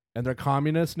Vietnam, and they're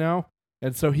communists now.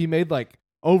 And so he made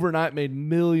overnight made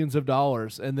millions of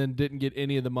dollars, and then didn't get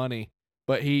any of the money.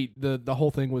 But the whole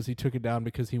thing was he took it down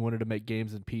because he wanted to make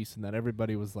games in peace, and that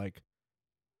everybody was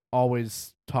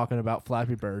always talking about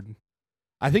Flappy Bird.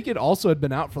 I think it also had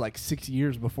been out for 6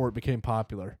 years before it became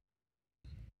popular.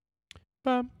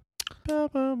 I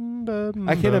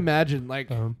can't imagine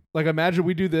imagine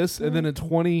we do this and then in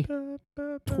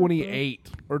 2028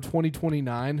 or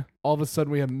 2029 all of a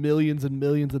sudden we have millions and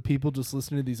millions of people just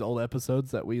listening to these old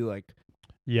episodes that we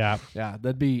Yeah, yeah,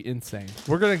 that'd be insane.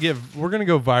 we're gonna go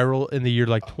viral in the year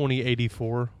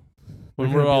 2084 when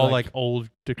We're we're gonna be all like- old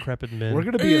decrepit men. We're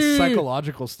going to be a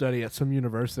psychological study at some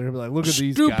university. They're gonna be like, look at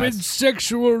these Stupid guys.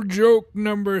 sexual joke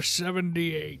number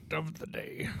 78 of the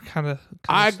day. Kind of.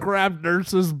 I grabbed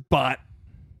nurses' butt.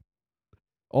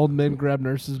 Old men grab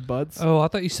nurses' butts. Oh, I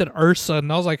thought you said Ursa,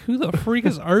 and I was like, who the freak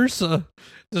is Ursa?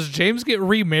 Does James get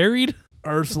remarried?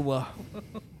 Ursula.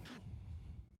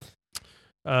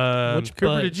 Which Cooper,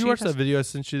 butt? did you She watch has- that video I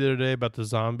sent you the other day about the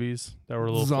zombies that were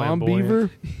a little Zombiever.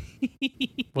 flamboyant?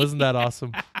 Wasn't that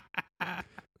awesome?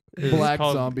 It's Black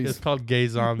called- zombies. It's called gay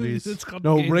zombies. It's called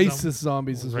No, gay racist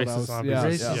zombies is what I Racist was. zombies. Yeah,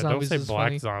 Racist yeah. Don't zombies say is black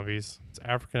funny. zombies. It's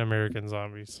African American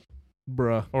zombies.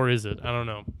 Bruh. Or is it? I don't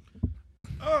know.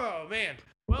 Oh man.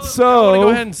 Well, So- y'all want to go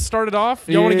ahead and start it off?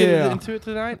 Y'all want to Yeah. get into it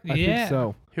tonight? I Yeah. think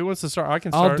so. Who wants to start? I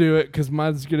can start. I'll do it because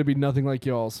mine's gonna be nothing like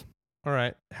y'all's. All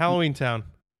right. Halloween Town.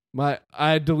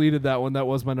 I deleted that one. That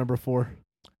was my number 4.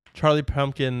 Charlie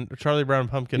Brown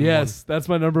Pumpkin. Yes, that's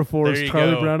my number 4. There Is you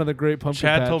Charlie go. Brown and the Great Pumpkin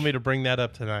Chad Patch. told me to bring that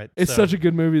up tonight. It's so, such a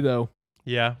good movie though.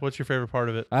 yeah. What's your favorite part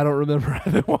of it? I don't remember. I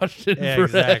haven't watched it in Yeah,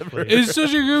 forever. exactly. It's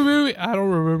such a good movie. I don't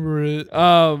remember it.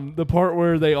 The part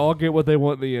where they all get what they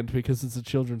want in the end because it's a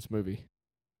children's movie.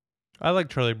 I like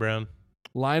Charlie Brown.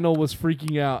 Lionel was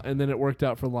freaking out, and then it worked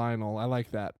out for Lionel. I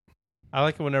like that. I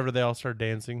like it whenever they all start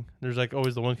dancing. There's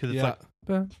always the one kid that's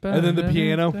Yeah. like, And then the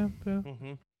piano.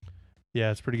 mm-hmm.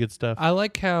 Yeah, it's pretty good stuff. I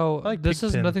like how I like this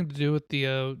has Pigpen. nothing to do with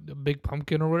the big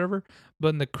pumpkin or whatever, but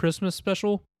in the Christmas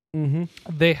special, Mm-hmm.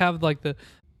 they have the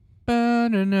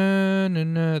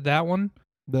ba-na-na-na-na, that one.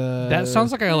 That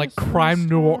sounds like a crime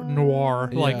noir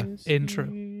Yeah. intro.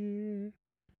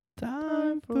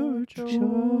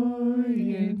 joy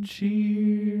and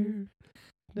cheer.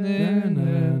 Na,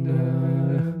 na,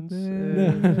 na.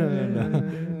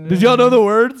 Did y'all know the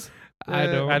words? I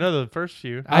don't. I know the first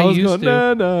few. I was used going,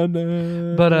 to. na,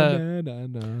 na, But, na, na,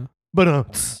 na. But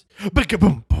bicka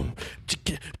boom boom,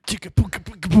 chicka chicka boom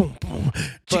boom boom,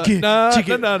 chicka nah,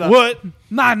 chicka. nah, nah. What?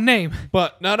 My name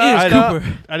But no, is no,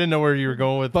 Cooper. I didn't know where you were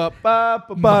going with.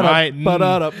 Right,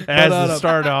 As the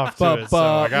start off to it, so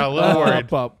I got a little worried.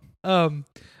 But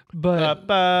The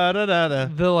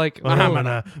the like the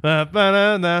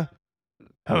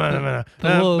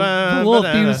little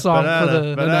theme song for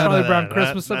the Charlie Brown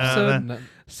Christmas episode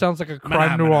sounds like a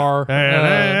crime noir.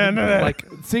 Like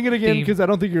sing it again theme. because I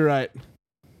don't think you're right.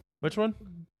 Which one?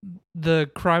 the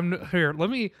crime. Here, let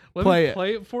me Play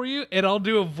play it for you, and I'll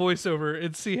do a voiceover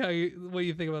and see what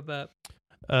you think about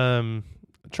that.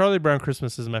 Charlie Brown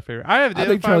Christmas is my favorite. I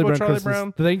think Charlie Brown Charlie Christmas.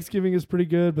 Brown. Thanksgiving is pretty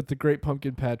good, but The Great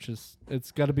Pumpkin Patch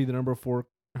it's got to be the number 4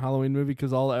 Halloween movie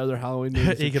because all the other Halloween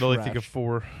movies He are could only trash. think of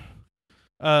 4.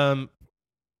 I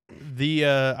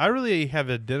really have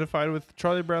identified with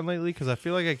Charlie Brown lately because I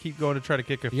feel like I keep going to try to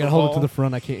kick a football. You gotta hold it to the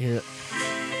front. I can't hear it.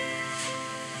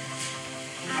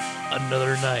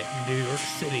 Another night in New York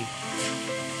City.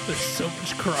 There's so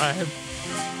much crime.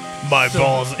 My So-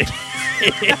 balls.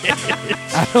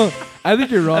 I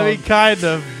think you're wrong. I mean, kind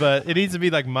of, but it needs to be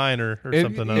like minor or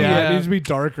something. I don't know. Yeah, Yeah. it needs to be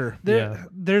darker.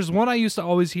 There's one I used to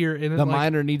always hear, and The it, like,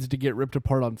 minor needs to get ripped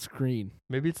apart on screen.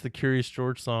 Maybe it's the Curious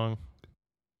George song.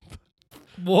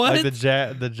 what? Like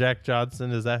the Jack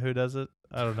Johnson. Is that who does it?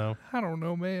 I don't know. I don't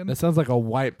know, man. That sounds like a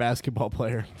white basketball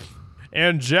player.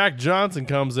 And Jack Johnson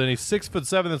comes in. He's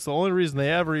 6'7". That's the only reason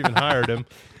they ever even hired him.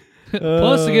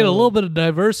 Plus, to get a little bit of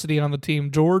diversity on the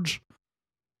team, George.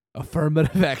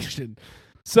 Affirmative action.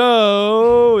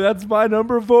 So that's my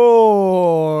number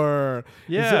 4. Is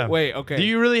Yeah. wait, okay. Do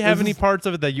you really have This any is- parts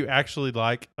of it that you actually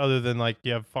like, other than like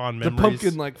you have fond the memories?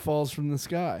 pumpkin like falls from the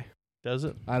sky? Does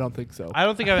it? I don't think so. I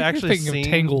don't think I've I think actually you're thinking seen.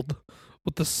 of Tangled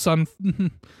with the sun,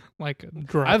 like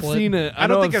droplet. I've seen it. I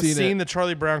don't know think I've seen it. the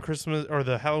Charlie Brown Christmas or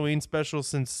the Halloween special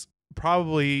since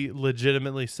probably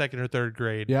legitimately 2nd or 3rd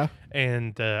grade. Yeah.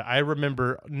 And I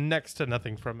remember next to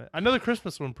nothing from it. I know the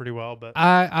Christmas one pretty well, but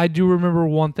I do remember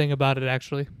one thing about it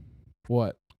actually.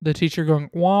 What? The teacher going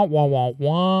wah wah wah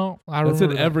wah. I That's remember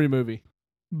in that. every movie.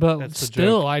 But That's the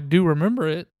still, joke. I do remember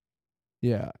it.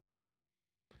 Yeah.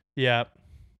 yeah.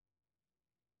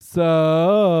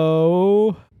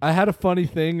 So I had a funny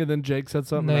thing, and then Jake said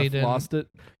something, No, and you I didn't. lost it.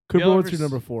 Y'all Cooper, what's ever your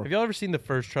number s- 4? Have y'all ever seen the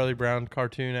first Charlie Brown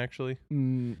cartoon? Actually,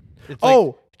 it's like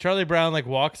Oh, Charlie Brown like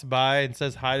walks by and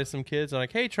says hi to some kids. I'm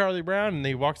like, "Hey, Charlie Brown," and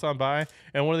he walks on by,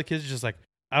 and one of the kids is just like,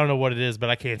 "I don't know what it is, but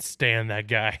I can't stand that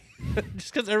guy."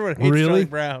 Just because everyone hates Really? Charlie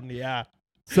Brown. Yeah,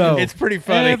 so it's pretty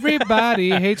funny. Everybody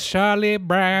hates Charlie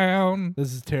Brown.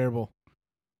 this is terrible.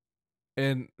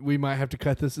 And we might have to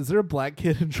cut this. Is there a black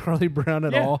kid in Charlie Brown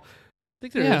at Yeah. all? I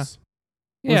think there Yeah. is.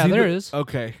 Yeah, he there the- is.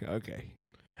 Okay.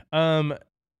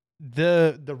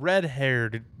 The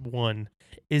red-haired one,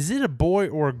 is it a boy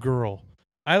or a girl?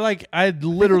 I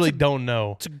literally don't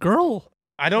know. It's a girl,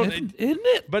 I don't. isn't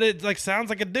it? But it like sounds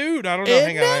like a dude. I don't know.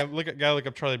 Isn't Hang on. Gotta look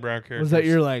up Charlie Brown characters. Was that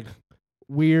your like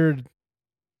weird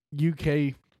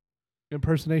UK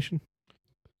impersonation?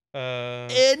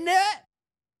 Isn't it?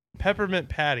 Peppermint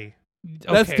Patty.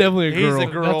 That's Okay. definitely a He's girl.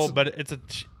 a girl, That's-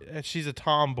 but she's a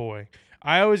tomboy.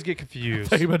 I always get confused.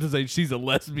 I thought you were about to say she's a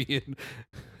lesbian.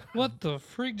 What the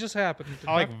freak just happened?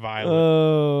 I like Violet.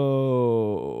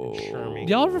 Oh. Shermie.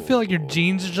 Y'all ever feel like your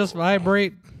jeans just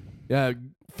vibrate? Yeah,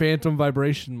 phantom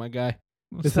vibration, my guy.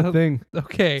 It's So- a thing.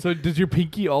 Okay. So does your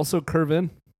pinky also curve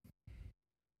in?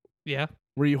 Yeah.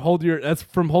 Where you hold that's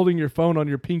from holding your phone on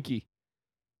your pinky.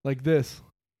 Like this.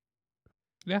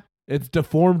 Yeah. It's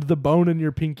deformed the bone in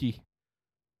your pinky.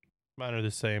 Mine are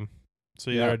the same.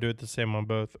 So either Yeah. I do it the same on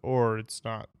both, or it's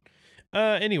not.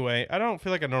 Anyway, I don't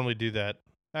feel like I normally do that.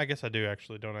 I guess I do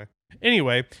actually, don't I?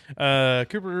 Anyway,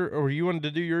 Cooper, or you wanted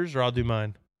to do yours, or I'll do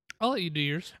mine. I'll let you do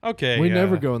yours. Okay. We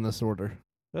never go in this order.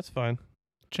 That's fine.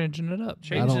 Changing it up. I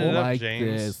Changing don't it up, like James.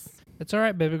 this. It's all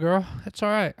right, baby girl. It's all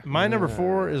right. My number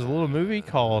 4 is a little movie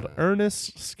called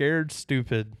Ernest Scared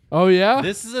Stupid. Oh yeah?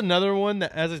 This is another one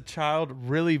that, as a child,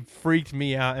 really freaked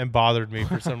me out and bothered me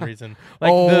for some reason.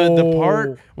 Like the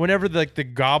part whenever the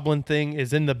goblin thing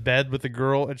is in the bed with the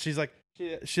girl, and she's like,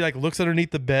 she like looks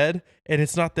underneath the bed and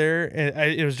it's not there, and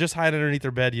it was just hiding underneath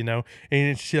her bed,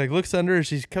 And she like looks under, and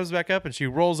she comes back up, and she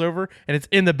rolls over, and it's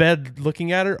in the bed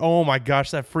looking at her. Oh my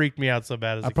gosh, that freaked me out so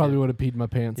bad. As I a probably kid. would have peed my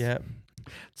pants. Yeah.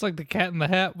 It's like the Cat in the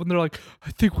Hat when they're like,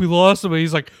 I think we lost him. And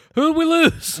he's like, who did we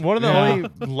lose? One of the Yeah. only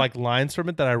like lines from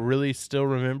it that I really still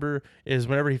remember is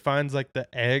whenever he finds like the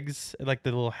eggs, like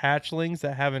the little hatchlings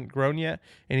that haven't grown yet,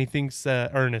 and he thinks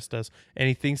Ernest does, and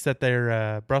he thinks that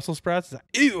they're Brussels sprouts. He's like,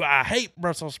 ew, I hate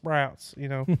Brussels sprouts. You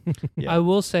know, Yeah. I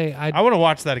will say, I want to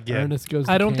watch that again. Ernest goes.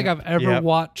 I to don't think camp. I've ever Yep.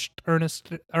 watched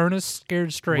Ernest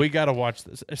Scared Straight. We gotta watch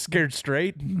this. Scared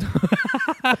Straight.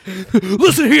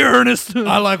 Listen here, Ernest.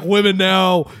 I like women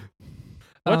now.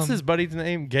 What's his buddy's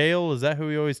name? Gail? Is that who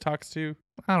he always talks to?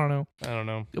 I don't know. I don't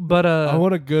know. But I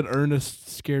want a good Ernest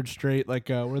Scared Straight, like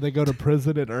where they go to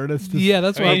prison and Ernest. Is, yeah,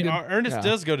 that's I what mean, I'm Ernest Yeah.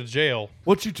 does go to jail.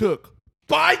 What you took?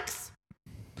 Bikes.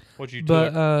 What you But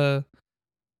took?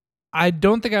 I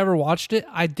don't think I ever watched it.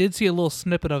 I did see a little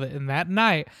snippet of it, and that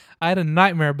night I had a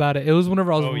nightmare about it. It was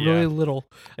whenever I was Oh, yeah. really little.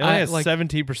 It only I, has like-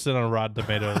 17% on Rotten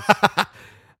Tomatoes.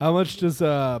 How much does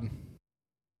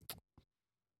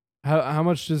how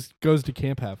much does Goes to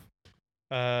Camp have?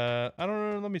 I don't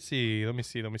know. Let me see.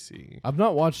 I've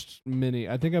not watched many.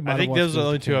 I think I might. I think have watched those are the Goes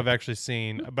only to two Camp. I've actually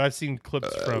seen, but I've seen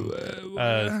clips from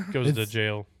Goes to It's-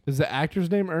 Jail. Is the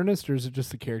actor's name Ernest or is it just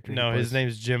the character? he No, his plays?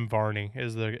 name's Jim Varney.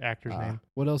 Is the actor's name?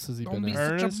 What else has he Don't been be in? such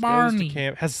a Ernest Goes to Barney.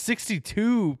 Camp has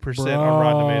 62% on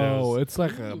Rotten Tomatoes. It's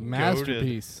like a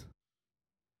masterpiece.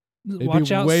 It'd Watch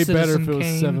be out, way Citizen better if it was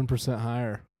Kane. 7%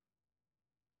 higher.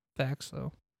 Facts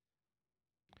though.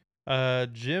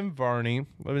 Jim Varney.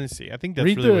 Let me see. I think that's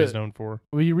Read really what the- he's known for.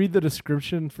 Will you read the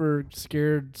description for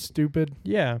Scared Stupid?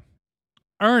 Yeah,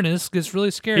 Ernest gets really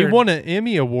scared. he won an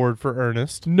Emmy award for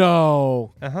Ernest.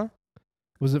 No. Uh-huh.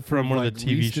 Was it From one of like, the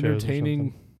TV least shows or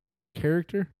entertaining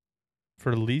character?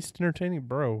 For least entertaining,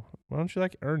 bro. Why don't you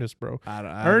like Ernest, bro? I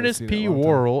haven't Ernest seen P. it in a long time.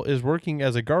 Worrell is working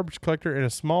as a garbage collector in a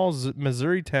small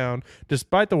Missouri town.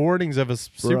 Despite the warnings of a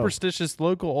superstitious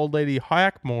local old lady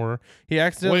Hackmore, he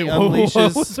accidentally Wait,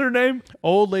 unleashes what's her name?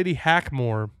 old lady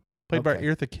Hackmore, played by Okay.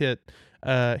 Eartha Kitt.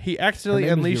 He accidentally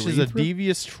Her name is unleashes a Urethra?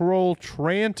 devious troll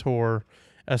Trantor,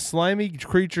 a slimy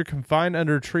creature confined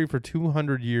under a tree for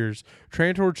 200 years.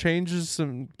 Trantor changes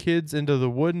some kids into the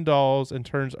wooden dolls and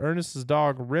turns Ernest's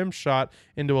dog Rimshot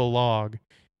into a log.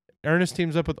 Ernest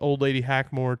teams up with old lady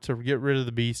Hackmore to get rid of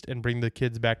the beast and bring the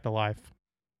kids back to life.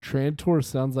 Trantor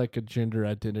sounds like a gender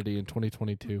identity in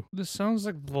 2022. This sounds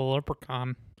like the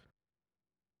Leprechaun.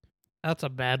 That's a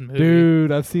bad movie.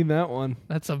 Dude, I've seen that one.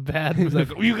 That's a bad He's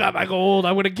movie. like, you got my gold.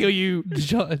 I'm going to kill you. Did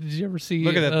you ever see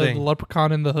Look at that thing. the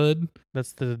Leprechaun in the Hood?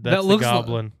 That's the looks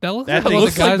goblin. That looks That like thing all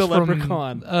looks the like guys the from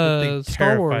Leprechaun. That thing Star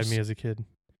terrified Wars. me as a kid.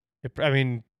 I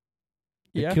mean,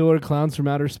 The yeah. Killer Clowns from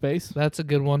Outer Space. That's a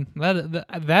good one.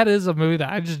 That is a movie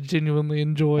that I just genuinely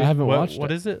enjoy. I haven't What watched what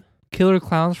it. is it? Killer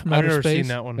Clowns from I've Outer never Space. seen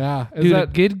that one. Yeah. Is Dude, that,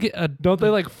 a kid get a don't they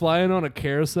like flying on a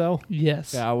carousel?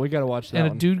 yes. Yeah, we got to watch that And a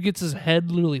one. dude gets his head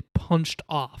literally punched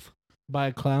off By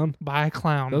a clown. by a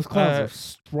clown. Those clowns Uh, are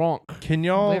strong. Can They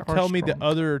y'all are tell me the strong.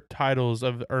 other titles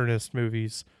of the Ernest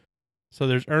movies? So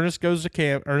there's Ernest Goes to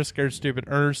Camp, Ernest Scared Stupid,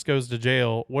 Ernest Goes to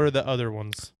Jail. What are the other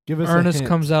ones? Give us Ernest a hint.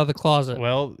 comes out of the closet.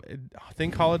 Well,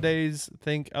 think holidays,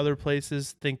 think other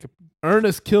places, think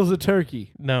Ernest kills a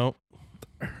turkey. no,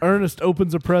 Ernest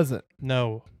opens a present.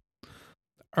 no,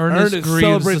 Ernest grieves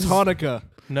celebrates his, Hanukkah.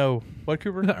 no. What,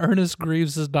 Cooper? Ernest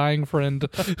grieves his dying friend.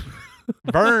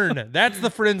 Vern. That's the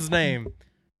friend's name.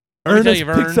 Let me tell Ernest you,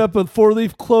 Vern. picks up a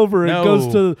 4-leaf clover and No.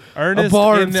 goes to Ernest a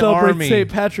bar in and the celebrates army. St.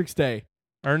 Patrick's Day.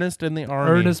 Ernest in the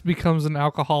army. Ernest becomes an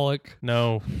alcoholic.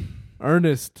 No.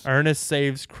 Ernest. Ernest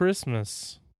Saves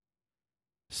Christmas.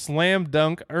 Slam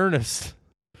Dunk Ernest.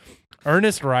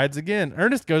 Ernest Rides Again.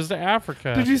 Ernest Goes to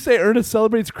Africa. Did you say Ernest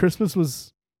celebrates Christmas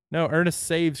was... No, Ernest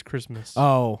Saves Christmas.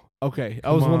 Oh, okay. I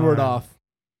Come was one word on. off.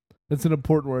 That's an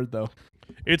important word, though.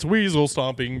 It's Weasel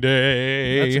Stomping That's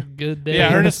Day. a good day.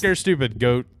 Yeah, Ernest Scared Stupid.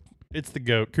 Goat. It's the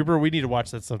goat. Cooper, we need to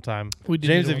watch that sometime. We did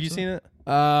James, need to have you watch seen it?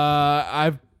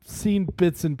 I've seen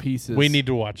bits and pieces. We need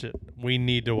to watch it. We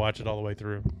need to watch it all the way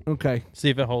through. Okay. See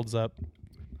if it holds up.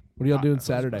 What are y'all doing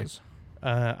Saturday?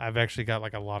 I've actually got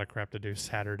like a lot of crap to do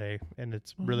Saturday, and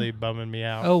it's really bumming me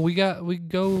out. Oh, we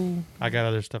go. I got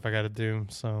other stuff I got to do.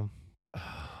 So, I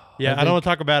yeah, I think- don't want to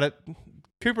talk about it.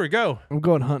 Cooper, go. I'm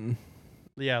going hunting.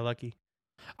 Yeah, Lucky.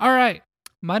 All right.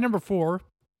 My number 4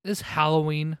 is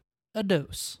Halloween A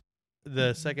Dose.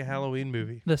 The second Halloween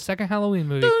movie. The second Halloween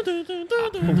movie.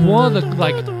 One of the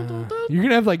like. You're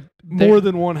gonna have like more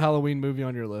than one Halloween movie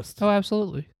on your list. Oh,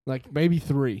 absolutely. Like maybe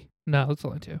 3. No, it's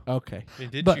only 2. Okay. I mean,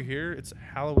 did But- you hear? It's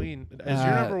Halloween. Is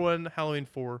your number one Halloween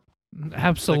 4?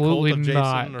 Absolutely the Cult of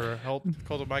not. Jason or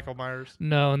Cult of Michael Myers?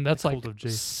 No, and that's The like Cult of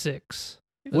Jason. 6.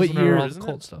 What That's when year all isn't the it?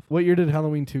 cult stuff? What year did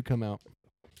Halloween 2 come out?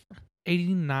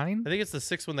 89. I think it's the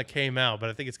 6th one that came out, but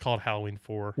I think it's called Halloween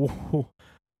 4. Whoa.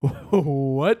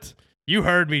 What? You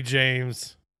heard me,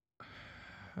 James.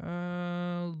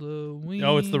 Halloween.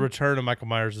 Oh, it's the return of Michael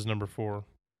Myers is number 4.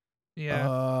 Yeah.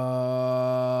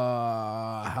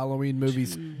 Halloween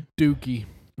movies. Dookie.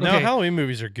 No, Okay. Halloween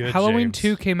movies are good. Halloween James.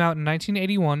 2 came out in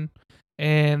 1981,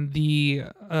 and the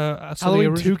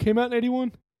Halloween 2 came out in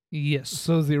 81? Yes.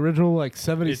 So is the original like It's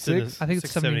in 76? the I think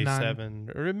it's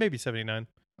 77 or maybe 79.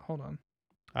 Hold on.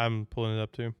 I'm pulling it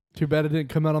up too. Too bad it didn't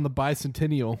come out on the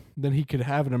bicentennial. Then he could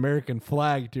have an American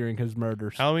flag during his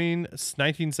murders. Halloween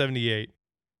 1978.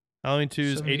 Halloween 2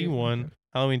 is 78, 81. okay.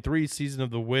 Halloween 3 Season of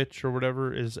the Witch or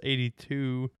whatever is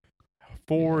 82.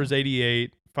 4 Yeah. is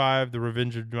 88. 5 The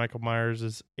Revenge of Michael Myers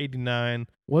is 89.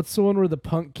 What's the one where the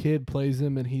punk kid plays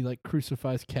him and he like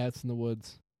crucifies cats in the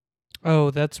woods?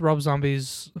 Oh, that's Rob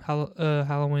Zombie's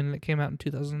Halloween that came out in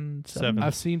 2007. Seven.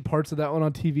 I've seen parts of that one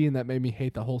on TV and that made me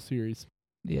hate the whole series.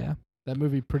 Yeah. That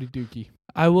movie pretty dookie.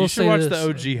 I will You say should watch this, the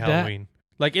OG that- Halloween.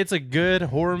 Like it's a good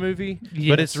horror movie, but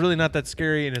yes. it's really not that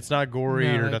scary and it's not gory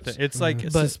No, or it's- nothing. It's like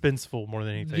But suspenseful more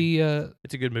than anything. the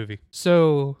It's a good movie.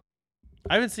 so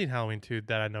I haven't seen Halloween 2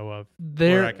 that I know of.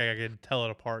 Where there I can tell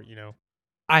it apart, you know.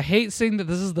 I hate saying that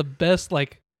this is the best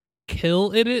like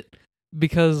kill in it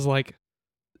because like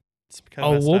It's kinda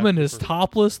a messed woman up is for-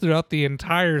 topless throughout the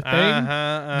entire thing.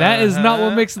 Uh-huh, That is not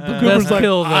what makes it the best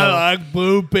kill, though. I like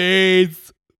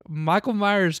boobies. Michael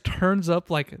Myers turns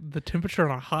up like the temperature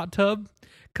in a hot tub,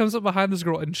 comes up behind this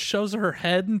girl and shoves her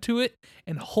head into it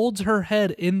and holds her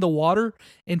head in the water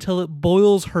until it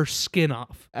boils her skin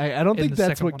off. I don't In think the that's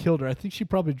second what one. killed her. I think she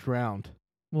probably drowned.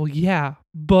 Well, yeah,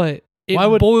 but it Why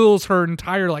would- boils her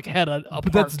entire like head apart.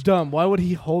 But that's dumb. Why would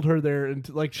he hold her there and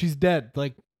like she's dead?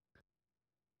 Like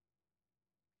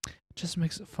just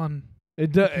makes it fun.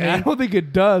 it does. Okay. I don't think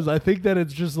it does. I think that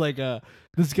it's just like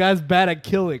this guy's bad at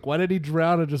killing. Why did he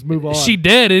drown and just move on? She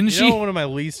dead, isn't You she? know one of my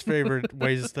least favorite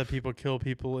ways that people kill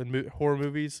people in horror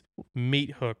movies?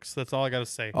 Meat hooks. That's all I got to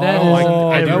say. Oh, That is-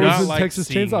 I do that not was in like Texas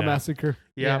seeing Chainsaw that. Massacre.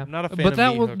 Yeah, I'm not a fan but of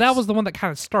that meat was hooks. that was the one that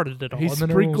kind of started it all. He and then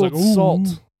everyone was sprinkled like, "Ooh."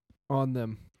 salt on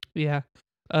them. Yeah,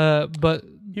 but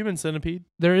Human Centipede?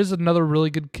 there is another really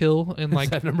good kill in Like like is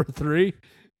that number 3?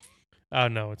 Oh,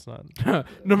 no, it's not.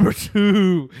 Number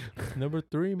 2. Number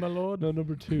 3, my lord. No,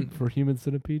 number 2 for Human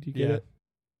Centipede. You get Yeah. it?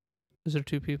 is there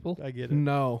 2 people? I get it.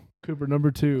 No, Cooper.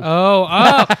 Number 2. Oh,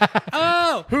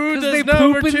 Who 'cause does they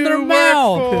number poop in 2 their work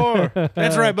mouth. for?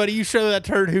 That's right, buddy. You show that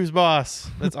turd who's boss.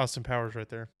 That's Austin Powers right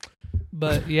there.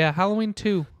 But yeah, Halloween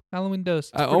 2, Halloween Dose.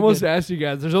 I almost asked you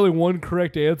guys. There's only one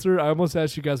correct answer. I almost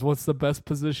asked you guys, what's the best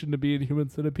position to be in Human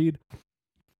Centipede?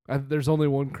 There's only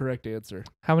one correct answer.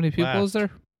 How many people is there?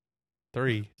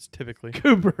 3 is typically.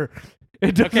 Cooper.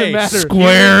 It doesn't Okay, matter.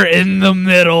 Square in the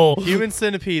middle. Human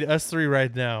Centipede, us 3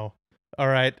 right now. All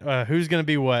right, who's going to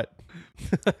be what?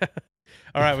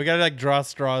 All right, we got to like draw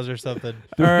straws or something.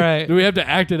 All right. Do we have to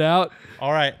act it out?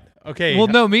 All right, okay. Well,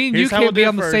 no, me and you here's how can't we'll be do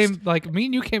on it the first. same. Like me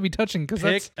and you can't be touching because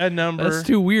Pick that's a number. that's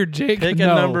too weird, Jake. Pick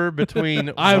No. a number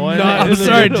between I'm 1 not and I'm in the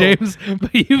sorry, middle. James,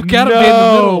 but you've got to be in the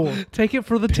middle. No. Take it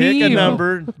for the Pick team. a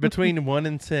number between 1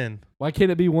 and 10. Why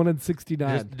can't it be 1 and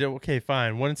 69? Okay,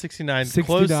 fine. 1 and 69.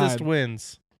 69. Closest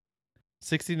wins.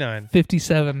 69.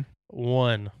 57.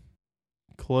 1.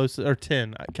 Close or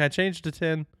 10. Can I change to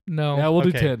 10? No. Yeah, we'll do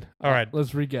Okay. 10. All right.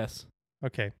 Let's re-guess.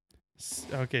 Okay.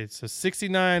 Okay, so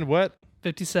 69 what?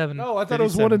 57. No, I thought it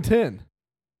was 1 and 10.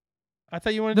 I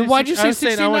thought you wanted Then to do why'd you I say was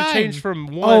saying I want to 69? change from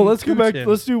 1 Oh, let's to go back. 10.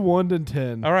 Let's do 1 and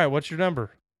 10. All right, what's your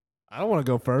number? I don't want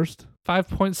to go first.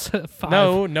 5.5.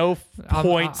 No, I'm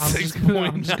point just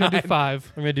gonna do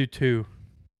 5. I'm going to do 2.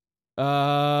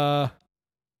 I'll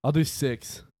do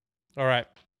 6. All right.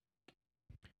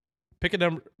 Pick a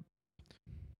number.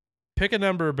 Pick a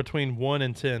number between 1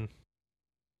 and 10.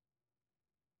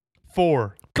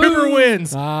 4. Cooper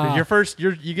wins. Ah. You're first.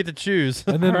 You get to choose.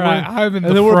 And then, All right, I'm in and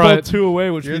then the we're both front. 2 away,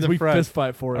 which You're means the we front. fist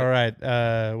fight for it. All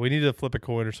right. We need to flip a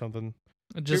coin or something.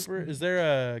 Just Cooper, is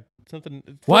there something?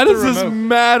 Why flip does the this remote.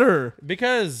 matter?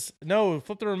 Because no,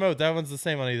 flip the remote. That one's the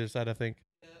same on either side, I think.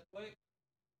 wait.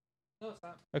 No, it's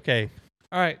not. Okay.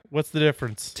 All right. What's the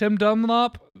difference? Tim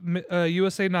Dunlop,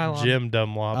 USA Nylon. Jim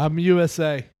Dunlop. I'm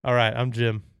USA. All right, I'm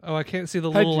Jim. Oh, I can't see the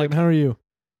Hi, little Jim. like How are you?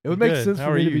 It would make Good. sense How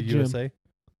for are me you, to be Jim. USA?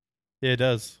 Yeah, it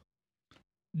does.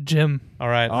 Jim. All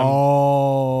right.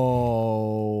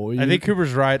 Oh. I think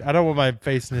Cooper's right. I don't want my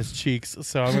face in his cheeks,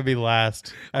 so I'm gonna be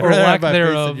last. I'd Or rather lack have my face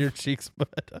thereov. in your cheeks,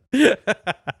 but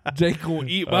Jake will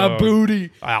eat my Oh.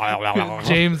 booty.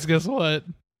 James, guess what?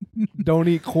 Don't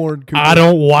eat corn, Cooper. I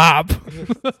don't whop.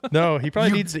 No, he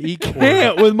probably needs to eat corn.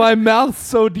 Can't with my mouth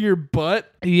so to your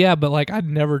butt. Yeah, but like I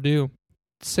never do.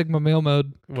 Sigma male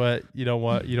mode. What? You don't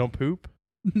want? You don't poop?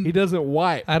 He doesn't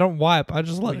wipe. I don't wipe. I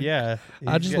just let Well, yeah.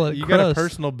 I just let it you got a crust.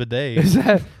 personal bidet. Is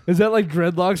that like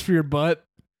dreadlocks for your butt?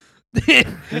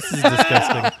 This is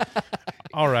disgusting.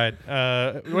 All right.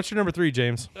 What's your number 3,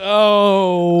 James?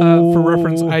 Oh, For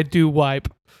reference, I do wipe.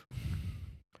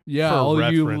 yeah, for all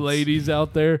of you reference. ladies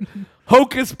out there,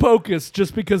 Hocus Pocus,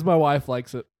 just because my wife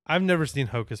likes it. I've never seen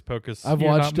Hocus Pocus. I've You're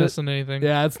watched not it. missing anything.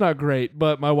 Yeah, it's not great,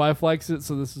 but my wife likes it,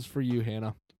 so this is for you,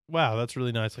 Hannah. Wow, that's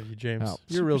really nice of you, James. Oh,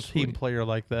 You're a real super team sweet. player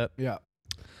like that. Yeah.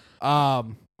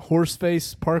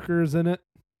 Horseface Parker is in it.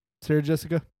 Sarah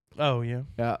Jessica. Oh, yeah.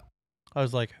 Yeah. I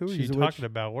was like, who are She's you a witch. talking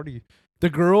about? What are you? The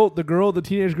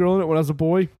teenage girl in it when I was a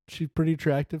boy, she's pretty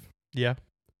attractive. Yeah.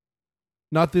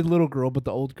 Not the little girl, but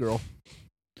the old girl.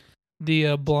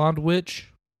 The blonde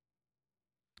witch.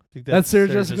 I think That's Sarah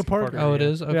Jessica Parker. Oh, it yeah.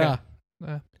 is? Okay.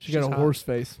 Yeah. She She's got a hot. horse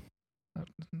face.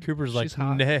 Cooper's like, She's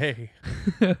hot. nay.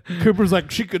 Cooper's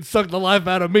like, she could suck the life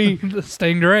out of me.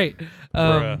 Staying great.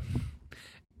 Bruh.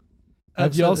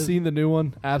 Have y'all seen the new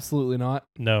one? Absolutely not.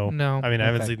 No. No. I mean, I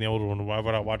haven't Okay. seen the older one. Why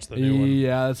would I watch the new one?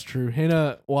 Yeah, that's true.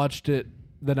 Hannah watched it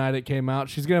the night it came out.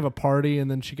 She's gonna have a party,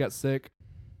 and then she got sick,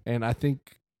 and I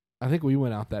think we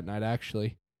went out that night.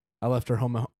 Actually, I left her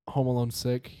home alone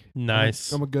sick.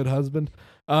 Nice. I'm a good husband.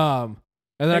 And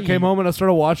then I Hey. came home and I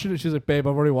started watching it. She's like, "Babe,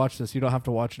 I've already watched this. You don't have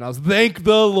to watch it." And I was, "Thank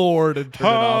the Lord," and turned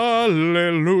it off.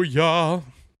 Hallelujah.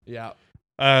 Yeah.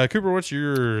 Cooper, what's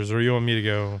yours? Or you want me to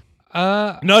go?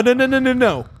 No.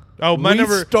 Oh, my we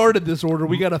number. started this order.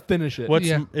 We gotta finish it. What's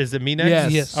Yeah. is it me next?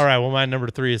 Yes. Yes. All right. Well, my number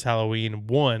 3 is Halloween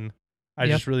 1. I Yep.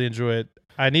 just really enjoy it.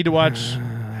 I need to watch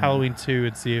Halloween 2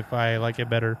 and see if I like it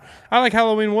better. I like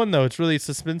Halloween 1 though. It's really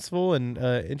suspenseful and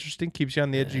interesting. Keeps you on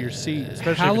the edge of your seat, especially if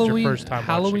it's Halloween, your first time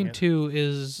Halloween watching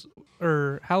it.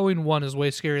 2 Halloween 1 is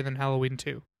way scarier than Halloween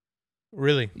 2.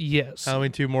 Really? Yes.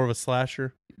 Halloween 2 more of a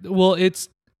slasher. Well, it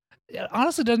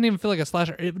honestly doesn't even feel like a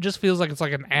slasher. It just feels like it's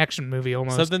like an action movie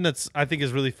almost. Something that's I think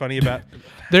is really funny about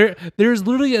There's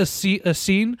literally a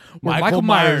scene where Michael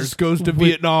Myers goes to with-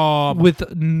 Vietnam.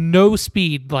 with no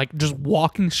speed, like just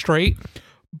walking straight,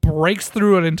 breaks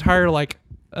through an entire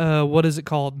what is it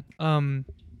called?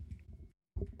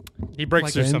 he breaks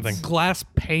Like through fence? something. Glass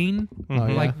pane, Oh,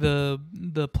 yeah. like the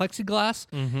plexiglass.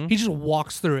 Mm-hmm. He just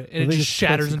walks through it I and it think just it's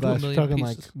shatters into a plexiglass. You're million talking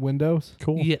pieces. like windows.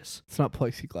 Cool. Yes, It's not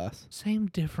plexiglass. same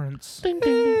difference. Wouldn't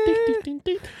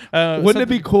Wouldn't it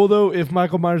be cool though if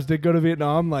Michael Myers did go to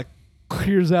Vietnam, like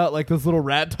clears out like those little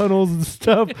rat tunnels and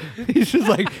stuff? He's just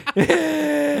like,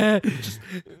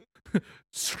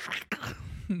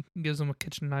 Gives him a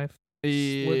kitchen knife.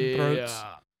 Slitting throats.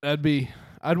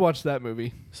 I'd watch that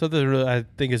movie. Something really, I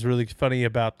think is really funny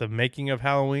about the making of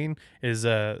Halloween is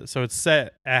so it's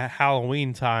set at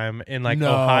Halloween time in like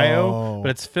No. Ohio, but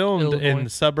it's filmed in Illinois. the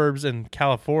suburbs in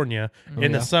California in yeah.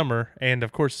 the summer, and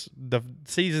of course the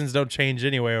seasons don't change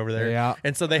anyway over there. Yeah.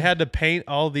 And so they had to paint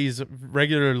all these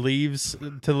regular leaves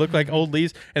to look like old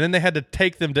leaves, and then they had to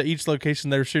take them to each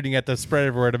location they were shooting at to spread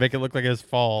everywhere to make it look like it was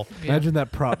fall. Imagine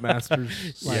that prop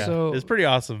masters. Yeah, So- it's pretty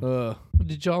awesome.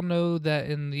 Did y'all know that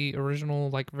in the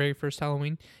original, very first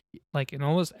Halloween, in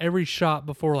almost every shot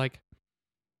before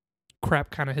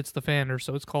crap kind of hits the fan, or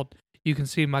so it's called, you can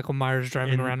see Michael Myers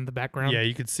driving around in the background. Yeah,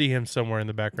 you could see him somewhere in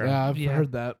the background. Yeah, I've Yeah.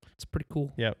 heard that. It's pretty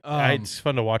cool. Yeah, Um, it's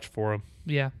fun to watch for him.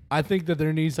 Yeah. I think that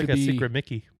there needs It's like to a be. secret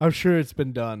Mickey. I'm sure it's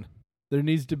been done. There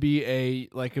needs to be a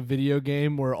video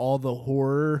game where all the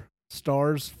horror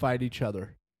stars fight each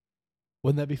other.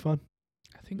 Wouldn't that be fun?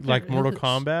 I think Like there Mortal is.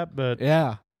 Kombat, but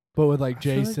Yeah, but with I feel like-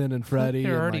 Jason and I feel like Freddy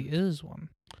there and already is one.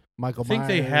 Michael I think Myers.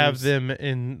 they have them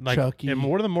in Chucky. in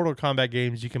one of the Mortal Kombat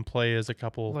games. You can play as a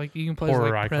couple. You can play as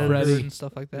Horror icon. Predator Freddy. and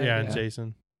stuff like that. yeah, yeah. and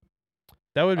Jason.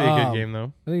 That would be a good game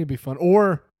though. I think it'd be fun.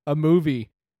 Or a movie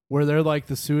where they're like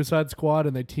the Suicide Squad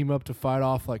and they team up to fight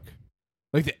off like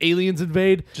the aliens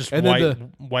invade. Just and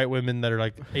then white women that are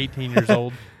like 18 years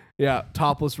old. Yeah,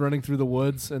 topless running through the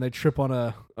woods and they trip on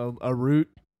a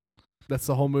root. That's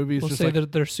the whole movie. It's We'll just say like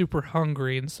that they're super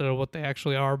hungry instead of what they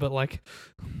actually are, but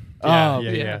Yeah, Um,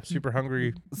 yeah, yeah. Super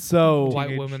hungry. so. white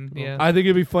Teenage- women. Yeah. I think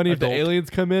it'd be funny if Adult. the aliens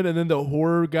come in and then the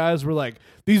horror guys were like,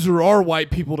 "These are our white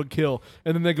people to kill,"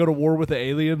 and then they go to war with the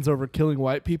aliens over killing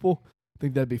white people. I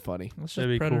think that'd be funny. It's That'd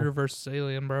just be Predator cool. versus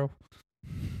Alien, bro.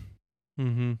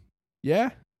 Mm-hmm. Yeah,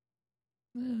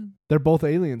 Yeah, they're both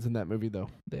aliens in that movie though.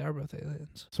 they are both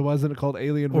aliens. So why isn't it called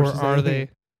Alien Or versus are Alien? they?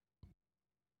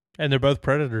 And they're both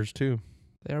predators too.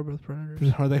 They are both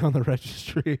predators. Are they on the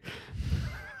registry?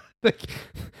 Like-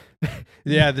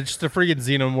 Yeah, just a freaking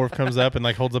xenomorph comes up and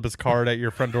like holds up his card at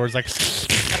your front door. It's like,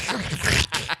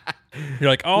 You're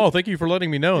like, oh, thank you for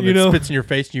letting me know. And You then it know- spits in your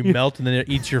face, and you melt, and then it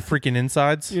eats your freaking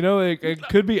insides. You know, it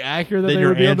could be accurate that Then they your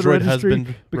would be on the android registry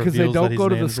husband because they reveals that don't he's go an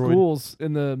to the android. schools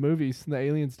in the movies, and the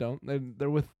aliens don't.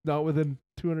 They're not within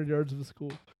 200 yards of the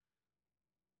school.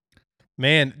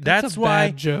 Man, that's a why.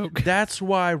 bad joke. That's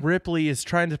why Ripley is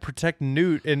trying to protect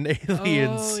Newt and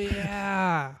aliens. Oh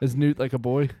yeah. Is Newt like a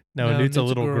boy? No, No, Newt's a Newt's a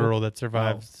little girl. girl that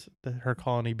survives her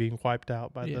colony being wiped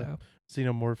out by Yeah. the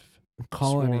xenomorph.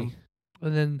 Colony. Swarm.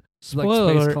 And then Like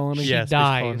spoiler space alert, colony? she Yeah, space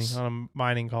dies. colony, on a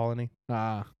mining colony.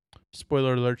 Ah.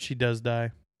 Spoiler alert: she does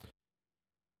die.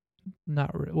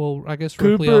 Not well. I guess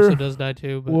Ripley Cooper, also does die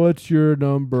too. But What's your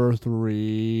number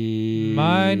 3?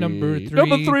 My number 3.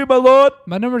 Number 3, my lord.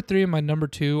 my number 3 and my number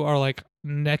 2 are like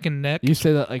neck and neck. You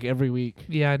say that like every week.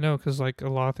 Yeah, I know, because like a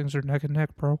lot of things are neck and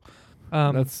neck, bro.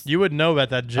 That's You would know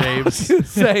about that, I was James. gonna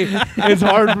say it's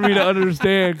hard for me to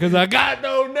understand because I got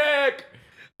no neck.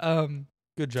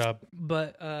 Good job.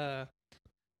 But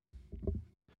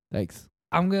Thanks.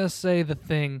 I'm gonna say The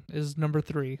Thing is number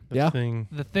 3. The Yeah. thing,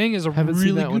 The Thing is a Haven't seen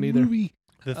really that one good either. movie.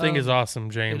 the thing is awesome,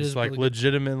 James. is Like really good.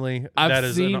 legitimately, I've that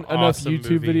is seen an enough awesome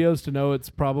YouTube movie. videos to know it's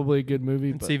probably a good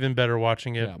movie. It's But even better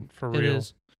watching it Yeah. for It real.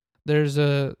 is. There's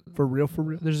a for real.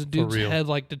 dude's real. head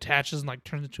like detaches and like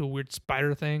turns into a weird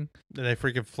spider thing. And they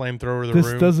freaking flamethrower the This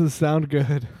room. doesn't sound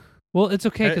good. Well, it's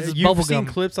okay because it's You've bubble seen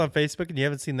gum. clips on Facebook and you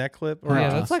haven't seen that clip? Yeah, Uh,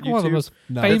 that's like one of the YouTube? most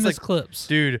No. famous like- clips.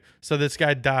 Dude, so this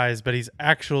guy dies, but he's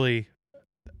actually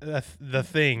the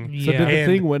thing. So Yeah. did the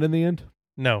And- thing win in the end?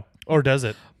 No. Or does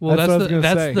it? Well, That's what I was gonna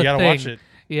that's say. the You gotta thing. watch it.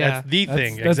 Yeah, That's the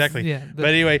thing. that's- Exactly. yeah. But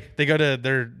anyway,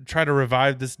 they're trying to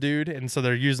revive this dude, and so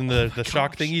they're using the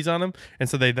shock gosh. thingies on him, and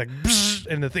so they like,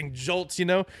 and the thing jolts, and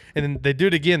then they do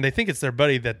it again. They think it's their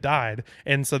buddy that died,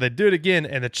 and so they do it again,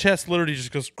 and the chest literally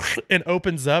just goes and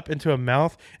opens up into a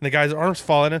mouth, and the guy's arms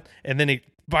fall in it, and then he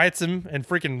bites him and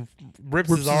freaking rips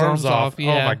his arms off. Oh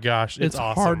yeah. my gosh, it's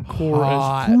awesome. hardcore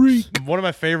Hot. as freak. One of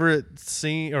my favorite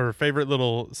favorite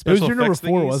little It was special your number effects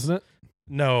 4, thingies. wasn't it?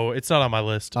 No, it's not on my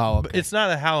list. Oh, But it's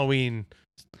not a Halloween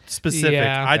specific.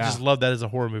 Yeah. I just love that as a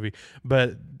horror movie.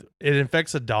 But it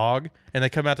infects a dog, and they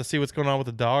come out to see what's going on with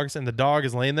the dogs, and the dog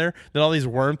is laying there. Then all these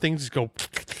worm things just go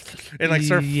and like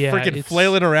start Yeah, freaking it's-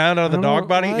 flailing around out of the I dog don't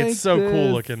body. like It's so cool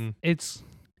this. looking.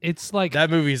 It's like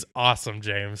That movie's awesome,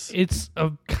 James. it's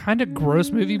a kind of gross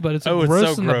movie, but it's Oh, it's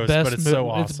gross so in gross, the best. but it's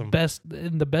so It's awesome. best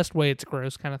in the best way. It's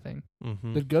gross kind of thing.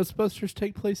 Mhm. Did Ghostbusters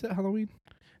take place at Halloween?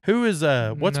 Who is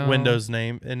what's No. Window's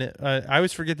name? And I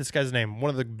always forget this guy's name. One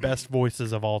of the best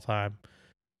voices of all time.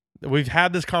 We've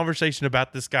had this conversation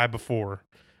about this guy before.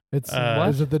 It's What?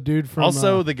 is it the dude from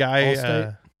Also, the guy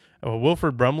Allstate?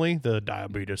 Wilford Brumley, the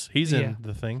diabetes. He's Yeah. in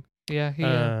the thing. Yeah, he.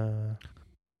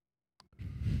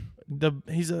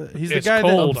 He's the It's guy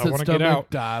cold. that I wanna get out.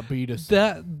 Diabetes.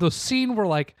 the scene where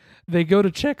like they go to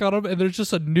check on him and there's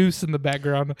just a noose in the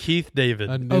background. Keith David.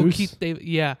 A Oh, noose? Keith David.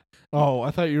 Yeah, Oh,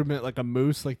 I thought you meant like a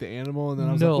moose, like the animal, and then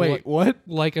I was No, like, wait, like- what?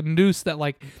 like a noose that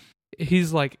like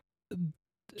he's like.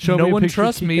 Show no me a one picture of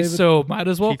trusts Keith me, David. so might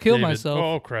as well Keith kill David. myself.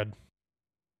 Oh crud!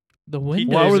 The Keith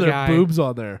Windows Why were there guy. boobs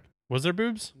on there? Was there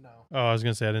boobs? No. Oh, I was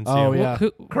gonna say I didn't see Oh, him. yeah.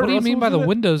 What Kurt do you mean Russell by was the in it?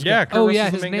 Windows Yeah, guy? Kurt Oh Russell's yeah,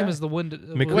 the his main name guy. is the Windows.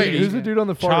 McQueen. Wait, who's the guy. dude on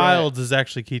the far Childs is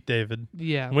actually Keith David.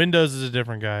 Yeah. Windows is a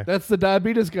different guy. right? That's the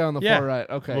diabetes guy on the Yeah. far right.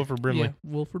 Okay. Wilford Brimley. Yeah,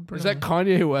 Wilford Is Brimley. that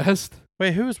Kanye West?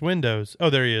 Wait, who is Windows? Oh,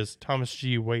 there he is. Thomas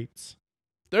G. Waits.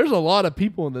 There's a lot of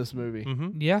people in this movie.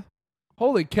 Mm-hmm. Yeah.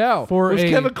 Holy cow. For Was a-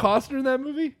 Kevin Costner in that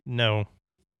movie? No.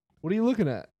 What are you looking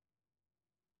at?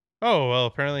 Oh well,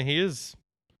 apparently he is.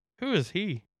 Who is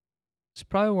he? He's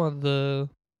probably one of the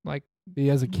like He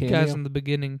has a cameo. guys in the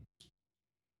beginning.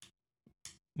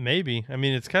 Maybe. I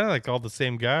mean, it's kind of like all the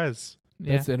same guys.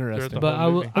 Yeah. That's interesting. the But whole I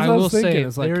will movie. That's what I I will was thinking, say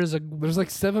it's like- there is a There's like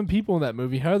 7 people in that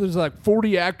movie. How there's like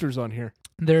 40 actors on here?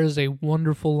 there is a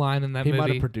wonderful line in that He might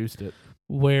movie have produced it.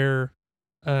 where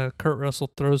Kurt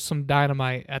Russell throws some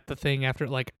dynamite at the thing after it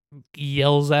like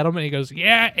yells at him and he goes,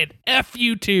 "Yeah, and F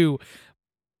you too."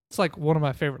 It's like one of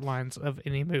my favorite lines of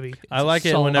any movie. I It's like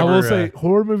it solid. whenever- I will Never, say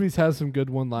horror movies have some good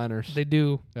one-liners. They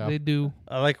do. Yeah. They do.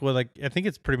 I like I think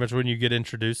it's pretty much when you get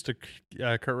introduced to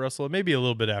Kurt Russell, maybe a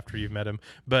little bit after you've met him,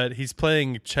 but he's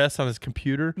playing chess on his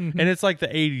computer, Mhm. and it's like the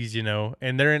 80s,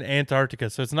 and they're in Antarctica,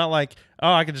 so it's not like,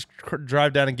 oh, I can just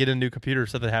drive down and get a new computer if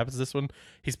something happens. This one,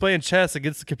 he's playing chess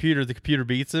against the computer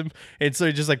beats him, and so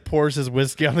he just like pours his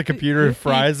whiskey on the computer and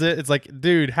fries it. It's like,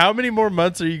 dude, how many more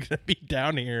months are you gonna be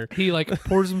down here? He like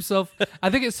pours himself. I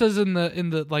think it says in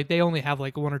the like they only have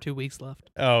like 1 or 2 weeks left.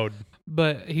 Oh,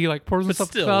 But he like pours But himself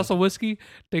a still. glass of whiskey,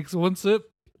 takes one sip,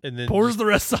 and then pours the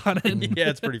rest on it. yeah,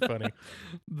 it's pretty funny.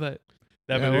 But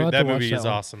That Yeah, we'll movie, have that to watch movie that is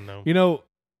one. awesome, though. You know,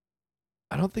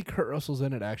 I don't think Kurt Russell's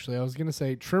in it. Actually, I was gonna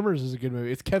say Tremors is a good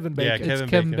movie. It's Kevin Yeah, Bacon.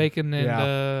 It's Kevin Bacon and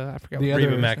Yeah. I forgot The what other-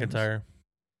 Reba her name is. McEntire.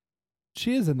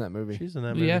 She is in that movie. She's in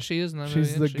that movie. Yeah, she is in that She's movie.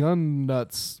 the isn't she? gun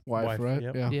nuts wife, right?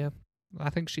 yep. Yeah. Yeah, I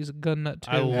think she's a gun nut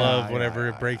too. I love yeah, whenever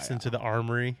yeah, it breaks yeah. into the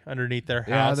armory underneath their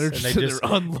Yeah, house. they're and just, they just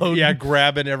they're unloading. yeah,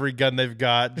 grabbing every gun they've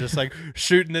got, just like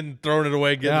shooting and throwing it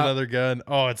away, getting Yeah. another gun.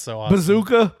 Oh, it's so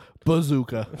awesome.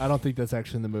 Bazooka. I don't think that's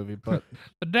actually in the movie, but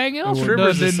But dang it,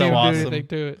 Tremors didn't is so even awesome. do anything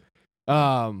to it.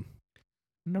 um,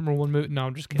 Number one movie. No,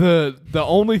 I'm just kidding. the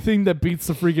only thing that beats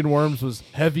the freaking worms was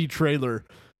heavy trailer.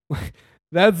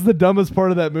 That's the dumbest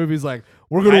part of that movie. Is like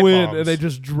we're gonna Pipe win, bombs. and they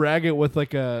just drag it with like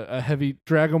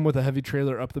drag them with a heavy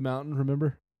trailer up the mountain.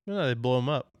 Remember? No, they blow them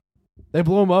up. They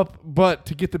blow them up, but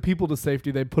to get the people to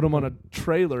safety, they put them on a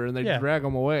trailer and they Yeah. drag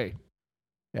them away.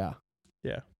 Yeah.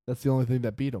 Yeah. That's the only thing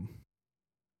that beat them.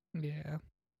 Yeah.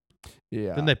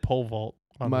 Yeah. Then they pole vault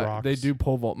on rocks. They do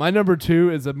pole vault. My number 2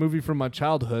 is a movie from my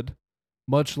childhood,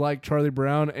 much like Charlie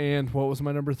Brown and what was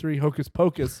my number 3? Hocus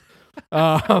Pocus.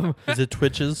 Is it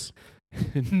Twitches?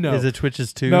 No. Is it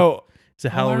Twitches 2? No. Is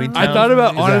it Halloween I Town? thought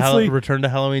about, Is it honestly, Return to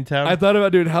Halloween Town? I thought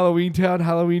about doing Halloween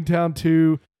Town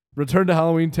 2, Return to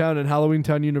Halloween Town, and Halloween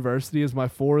Town University as my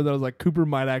 4. That I was like, Cooper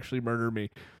might actually murder me.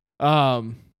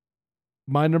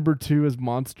 My number 2 is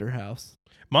Monster House.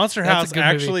 Monster That's a House good movie.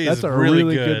 actually That's is a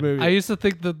really, good movie. I used to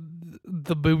think the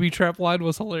booby trap line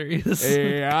was hilarious.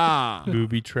 Yeah.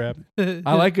 Booby trap.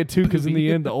 I like it too because in Booby.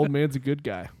 the end, the old man's a good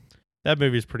guy. That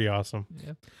movie is pretty awesome.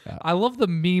 Yeah. Yeah. I love the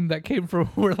meme that came from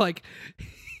where like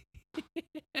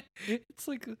it's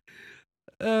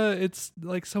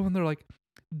like someone they're like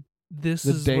this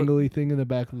The is what, dangly thing in the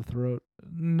back of the throat.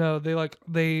 no,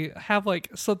 they have like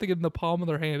something in the palm of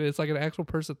their hand. It's like an actual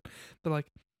person. They're like,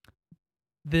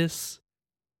 this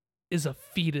is a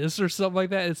fetus or something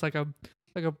like that. It's like a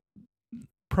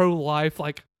pro-life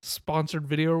like sponsored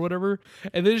video or whatever.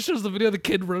 And then it shows the video of the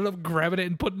kid running up, grabbing it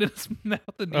and putting it in his mouth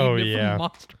and Oh, eating it yeah. from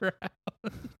Monster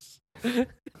House.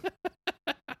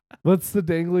 What's the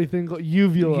dangly thing called?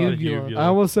 Uvula. Uvula. I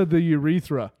almost said the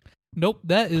urethra. Nope,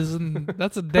 that's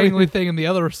a dangly thing in the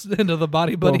other end of the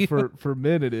body, buddy. Well, for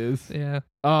men it is. yeah.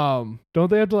 Don't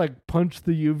they have to like punch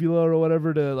the uvula or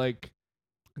whatever to like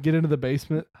get into the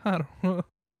basement? I don't know.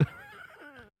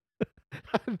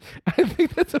 I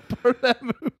think that's a part of that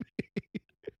movie.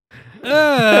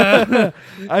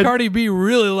 Cardi B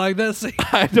really liked that scene.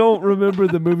 I don't remember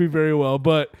the movie very well,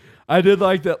 but I did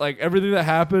like that. Like everything that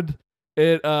happened,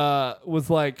 it was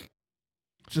like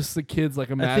just the kids like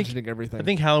imagining everything. I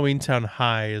think Halloween Town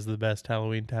High is the best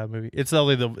Halloween Town movie. It's the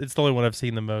only one I've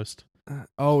seen the most.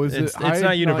 Oh, is It's it? High,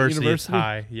 not university, it's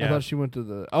High. I Yeah. thought she went to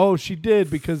the. Oh, she did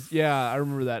because I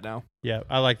remember that now. Yeah,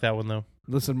 I like that one though.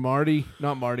 Listen, Marnie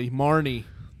I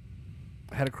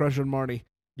had a crush on Marnie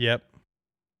Yep.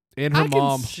 and her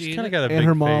mom. She's kind of got a And big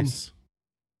her mom. face.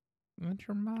 What's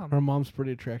your mom? Her mom's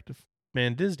pretty attractive.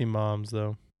 Man, Disney moms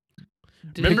though.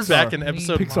 Disney. Remember back in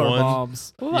episode Pixar 1?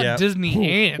 moms. What about Yeah.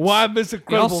 Disney ants? Why Miss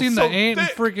Incredible? Y'all seen so the ant thick?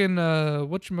 in freaking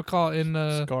whatchamacallit in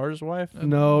Scar's wife?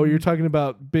 No, you're talking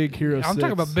about Big Hero 6. I'm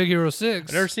talking about Big Hero 6.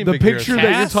 I've never seen The Big Hero picture 6. that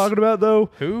you're Cass? talking about,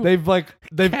 though, Who? they've Cass.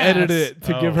 edited it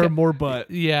to give Oh. her more butt.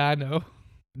 Yeah, I know.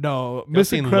 No, Miss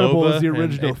seen Incredible Loba is the and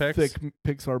original Apex? thick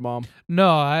Pixar mom.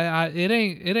 No, it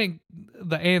ain't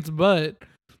the ant's butt.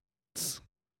 It's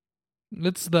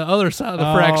the other side of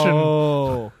the fraction.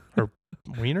 Oh,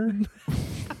 Wiener?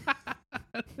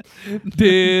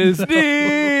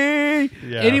 Disney.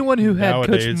 Yeah. Anyone who had Coach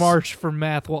nowadays. Marsh for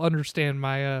math will understand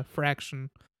my fraction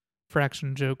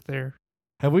joke there.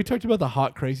 Have we talked about the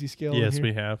hot crazy scale? Yes, in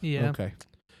we here? have. Yeah. Okay. You get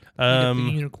the Um.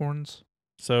 unicorns.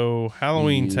 So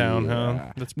Halloween Town, Yeah. huh?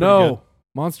 That's pretty No, good.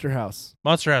 Monster House.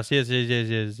 Monster House. Yes.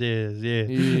 Yes,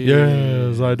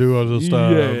 Yes. I do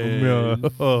understand. Yes. Yeah.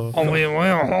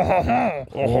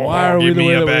 Why are we Give the me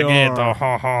way a that we baguette. are?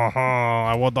 Ha ha ha.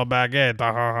 I want the baguette.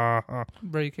 Ha ha ha.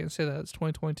 Bro, you can't say that. It's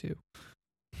 2022.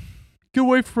 Get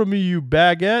away from me, you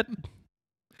baguette.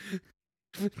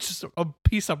 Just a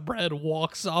piece of bread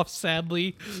walks off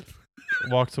sadly.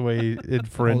 Walks away in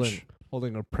French.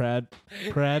 Holding a Prad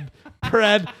flag.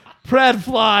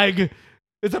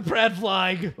 It's a Prad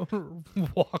flag.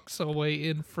 Walks away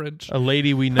in French. A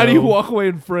lady we know. How do you walk away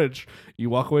in French? You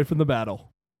walk away from the battle.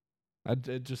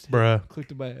 It just Bruh.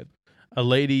 clicked in my head. A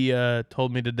lady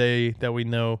told me today that we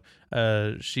know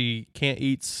she can't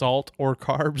eat salt or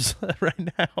carbs right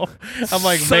now. I'm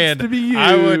like, Sucks man, to be you.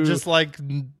 I would just like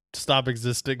stop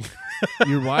existing.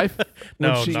 Your wife,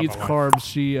 No, when she not eats my wife.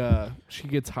 carbs, she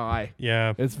gets high.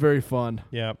 Yeah, It's very fun.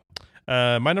 yeah.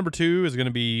 My number 2 is going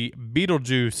to be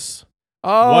Beetlejuice.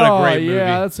 Oh, What a great movie.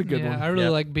 yeah, that's a good yeah, one. I really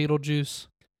Yep. like Beetlejuice.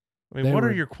 I mean, They what are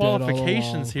were your dead all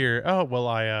qualifications along. here? Oh, well,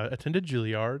 I attended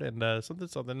Juilliard and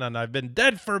something, and I've been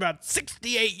dead for about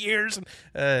 68 years.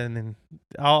 And then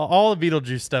all the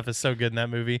Beetlejuice stuff is so good in that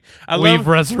movie. We've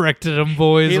resurrected him,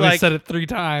 boys. He, We like- said it 3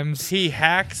 times. He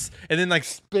hacks and then like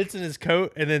spits in his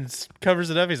coat and then covers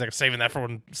it up. He's like saving that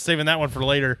one for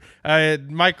later.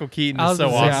 Michael Keaton I is was so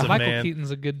gonna say, awesome, Michael man.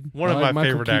 Keaton's a good. One I of like my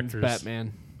Michael favorite Keaton's actors.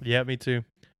 Batman. Yeah, me too.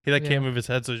 He Yeah. can't move his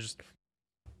head, so just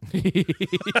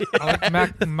I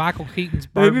like Michael Keaton's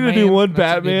They need Birdman. to do one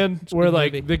That's a good- Batman it's a where good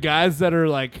like movie. the guys that are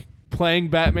like playing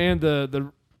Batman,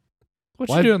 the What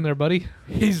What? you doing there, buddy?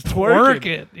 he's Work twerking.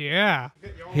 it, yeah.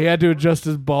 He had to adjust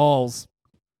his balls.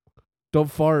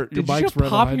 Don't fart. Your Did you bike's just right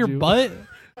pop behind your you. butt?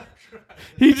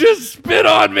 He just spit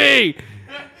on me.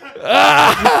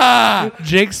 Ah!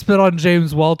 Jake spit on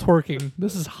James while twerking.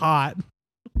 This is hot.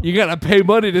 You gotta pay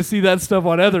money to see that stuff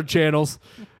on other channels.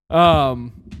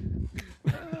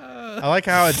 I like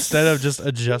how instead of just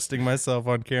adjusting myself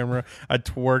on camera, I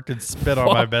twerked and spit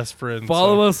on my best friend.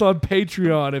 Follow us on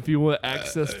Patreon if you want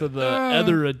access to the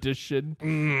other edition.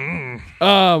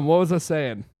 What was I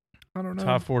saying? I don't know.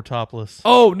 Top 4 topless.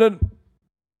 Oh no.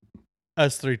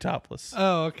 Us 3 topless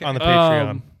Oh, okay. on the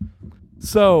Patreon.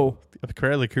 So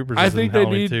Bradley Cooper's I is think in they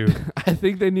Halloween need. too. I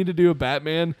think they need to do a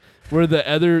Batman where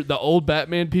the old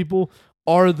Batman people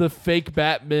are the fake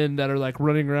Batmen that are like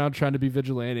running around trying to be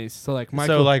vigilantes. So like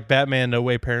Michael. So like Batman No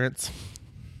Way Parents,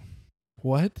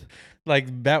 what? like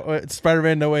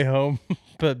Spider-Man No Way Home,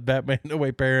 but Batman No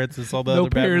Way Parents is all the No other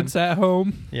parents Batmans. at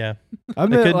home. Yeah, I they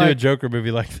meant couldn't do a like, Joker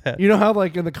movie like that. you know how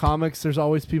like in the comics, there's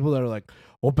always people that are like,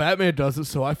 "Well, Batman does it,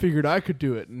 so I figured I could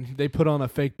do it," and they put on a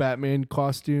fake Batman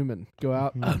costume and go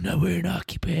out. Mhm. Oh no, we're in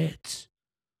occupants.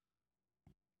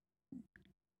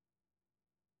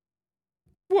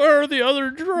 Where are the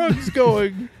other drugs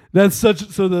going? That's such.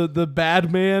 So the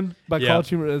Bad Man by Yeah. College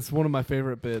Humor is one of my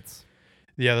favorite bits.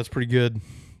 Yeah, that's pretty good.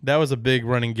 That was a big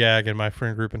running gag in my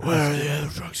friend group in high school. other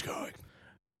drugs going?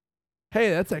 Hey,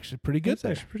 that's actually pretty good. That's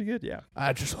actually pretty good. Yeah.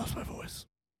 I just lost my voice.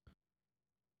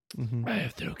 Mhm. I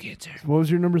have throat cancer. What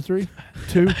was your number 3?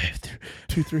 2,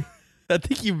 2, 3. I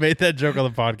think you made that joke on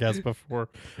the podcast before.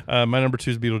 My number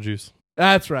 2 is Beetlejuice.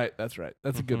 That's right. That's right.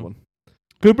 That's a good Mhm. one.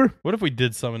 Cooper. What if we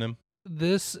did summon him?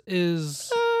 This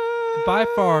is by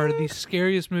far the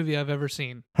scariest movie I've ever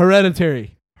seen.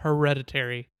 Hereditary.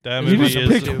 Hereditary. That You movie just is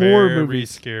picked very horror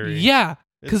movies. scary. Yeah,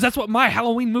 because that's what my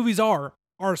Halloween movies are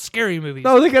scary movies.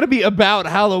 No, they got to be about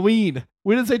Halloween.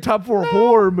 We didn't say top 4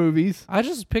 horror movies. I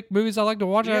just pick movies I like to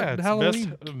watch Yeah, at it's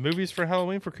Halloween. best movies for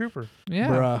Halloween for Cooper. Yeah.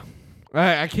 Bruh.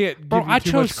 I can't give Bro, you I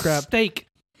too chose much crap. steak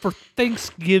for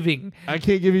Thanksgiving. I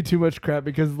can't give you too much crap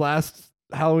because last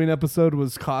Halloween episode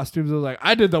was costumes. I was like,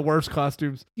 I did the worst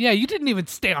costumes. Yeah, you didn't even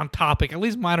stay on topic. At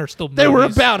least mine are still They were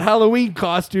movies. about Halloween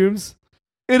costumes.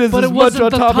 It is But as it much wasn't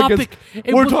on the topic, topic. as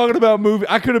It we're was- talking about movie.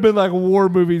 I could have been like war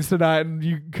movies tonight, and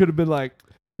you could have been like,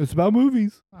 it's about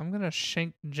movies. I'm gonna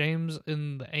shank James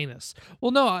in the anus.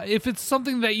 Well, no, if it's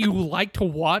something that you like to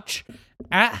watch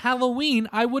at Halloween,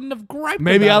 I wouldn't have griped.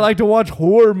 Maybe I about it. like to watch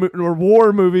horror or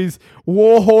war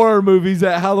horror movies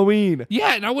at Halloween.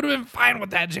 Yeah, and I would have been fine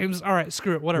with that, James. All right,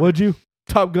 screw it, whatever. Would you?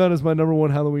 Top Gun is my number 1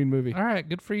 Halloween movie. All right,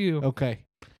 good for you. Okay.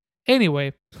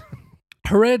 Anyway,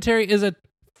 Hereditary is a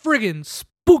friggin'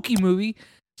 spooky movie.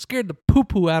 Scared the poo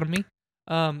poo out of me.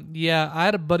 Yeah, I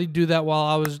had a buddy do that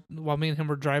while me and him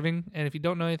were driving. And if you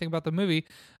don't know anything about the movie,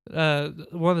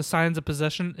 one of the signs of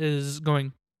possession is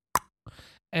going.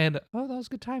 And that was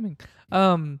good timing.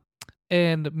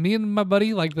 And me and my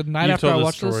buddy, like the night You've after told I this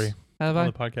watched story this, have on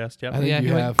I? the podcast. Yep. I think Yeah, you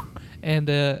he went- have. And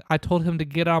I told him to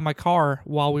get out of my car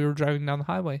while we were driving down the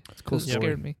highway. It's cool It story.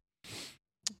 scared me.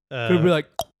 Could be like,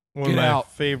 One Get of my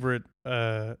out. favorite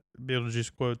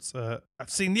Beetlejuice quotes. I've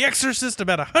seen The Exorcist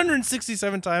about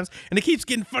 167 times, and it keeps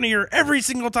getting funnier every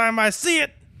single time I see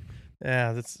it.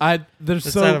 Yeah, that's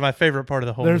there's out of my favorite part of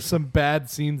the whole. there's some bad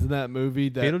scenes in that movie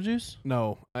that Beetlejuice.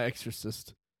 no,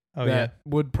 Exorcist. Oh that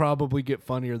would probably get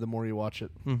funnier the more you watch it.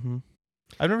 yeah. Mm-hmm.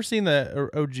 I've never seen the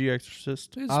OG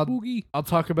Exorcist. It's I'll- spooky. I'll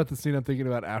talk about the scene I'm thinking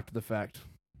about after the fact.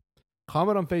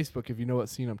 Comment on Facebook if you know what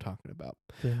scene I'm talking about.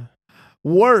 Yeah.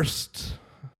 Worst.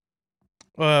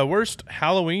 Worst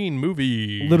Halloween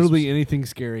movie. Literally anything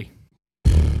scary.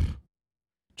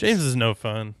 James is no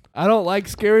fun. I don't like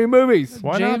scary movies.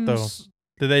 Why not, though? James,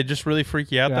 Did they just really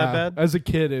freak you out that Yeah. bad? As a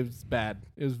kid, it was bad.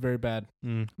 It was very bad.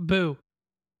 Mm. Boo.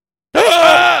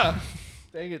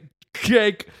 Dang it,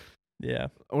 Jake. Yeah.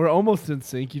 We're almost in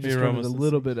sync. You just We're went a almost in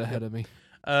little sync. bit ahead of me.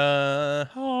 Ah.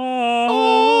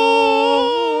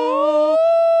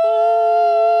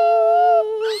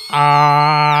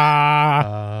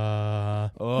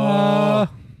 Oh.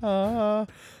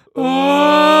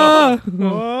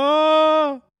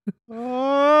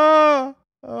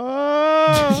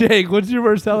 Jake, what's your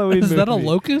worst Halloween Is movie? that a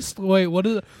locust? Wait, what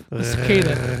is it? A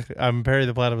cicada. I'm Perry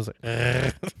the Platypus.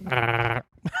 That's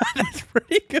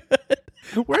pretty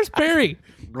good. Where's Perry?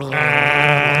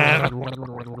 I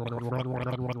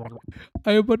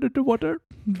am under the water.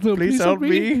 So Please help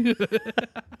me.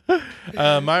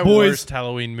 My Boys, worst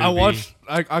Halloween movie.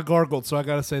 I gargled, so I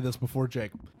got to say this before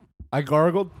Jake. I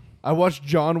gargled. I watched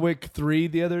John Wick 3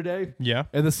 the other day, Yeah.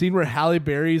 and the scene where Halle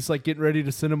Berry's like getting ready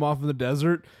to send him off in the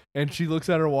desert, and she looks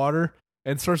at her water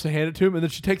and starts to hand it to him, and then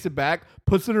she takes it back,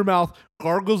 puts it in her mouth,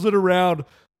 gargles it around,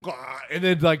 and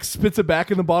then like spits it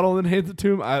back in the bottle and then hands it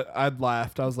to him. I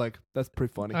laughed. I was like, that's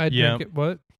pretty funny. I Yeah. drink it.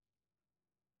 What?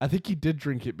 I think he did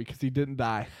drink it because he didn't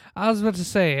die. I was about to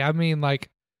say, I mean, like,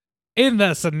 in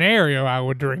that scenario, I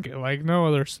would drink it. Like, no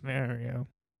other scenario.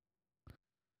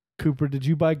 Cooper, did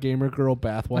you buy Gamer Girl I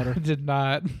bathwater? did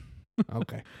not.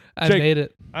 Okay. I Jake, made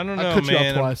it. I don't I know, cut you off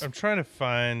man. twice. I'm trying to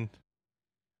find.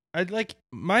 I'd like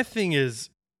my thing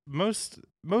is most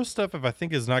stuff if I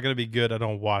think is not going to be good, I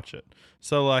don't watch it.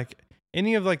 So like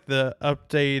any of like the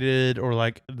updated or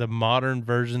like the modern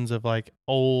versions of like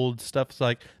old stuff, it's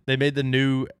like they made the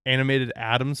new animated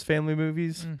Addams Family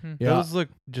movies. Mm-hmm. Yeah. Those look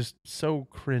just so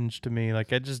cringe to me.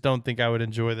 Like I just don't think I would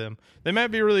enjoy them. They might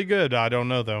be really good. I don't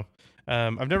know though.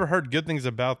 I've never heard good things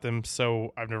about them,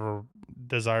 so I've never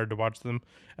desired to watch them.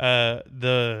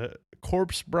 The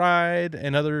Corpse Bride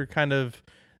and other kind of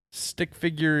stick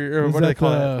figure or Is what do they that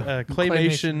call the it?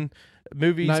 Claymation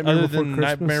movies Nightmare other Before than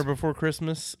Christmas? Nightmare Before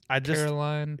Christmas.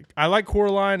 Caroline. I like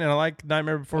Coraline and I like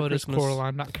Nightmare Before Oh, it is Christmas.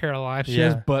 Coraline, not Caroline. She Yeah.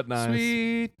 has butt knives.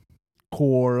 Sweet.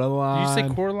 Coraline. Did you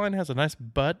say Coraline has a nice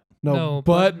butt? No, No,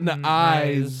 butt button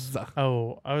eyes.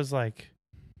 Oh, I was like,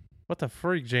 what the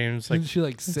freak, James? Like, Isn't she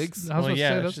like 6? I was well, gonna say,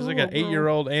 yeah, that's she's a like little an girl.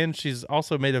 8-year-old, and she's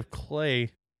also made of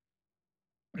clay.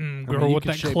 Girl, you what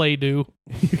can that shape- clay do?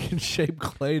 You can shape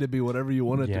clay to be whatever you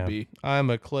want it Yeah. to be. I'm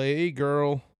a clay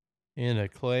girl in a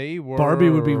clay world. Barbie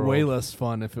would be way less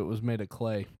fun if it was made of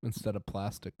clay instead of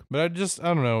plastic. But I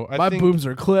don't know. I My think, boobs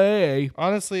are clay.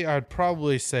 honestly, I'd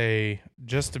probably say,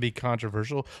 just to be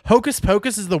controversial, Hocus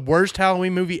Pocus is the worst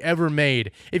Halloween movie ever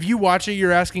made. If you watch it,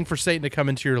 you're asking for Satan to come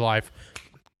into your life.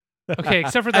 Okay,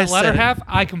 except for I that latter said it. half,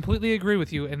 I completely agree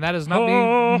with you, and that is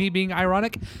not me being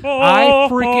ironic. I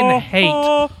freaking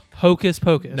hate Hocus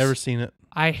Pocus. Never seen it.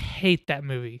 I hate that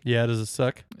movie. Yeah, does it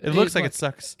suck? It looks like it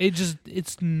sucks.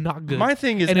 It's not good. My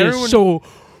thing is, and everyone, it's so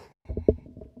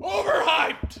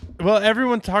well,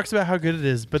 everyone talks about how good it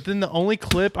is, but then the only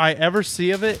clip I ever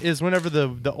see of it is whenever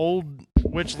the old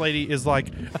witch lady is like,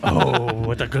 "Oh,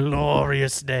 what a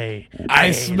glorious day!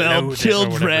 I smell load it," or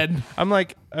whatever. children. I'm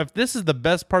like, if this is the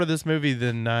best part of this movie,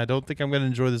 then I don't think I'm going to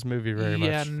enjoy this movie very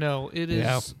yeah, much. no, it is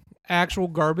Yeah. actual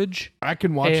garbage. I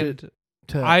can watch and it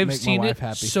to I've make seen my wife it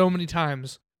happy. so many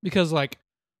times because like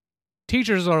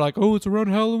teachers are like, "Oh, it's around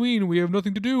Halloween. We have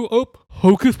nothing to do." Oh,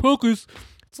 Hocus Pocus.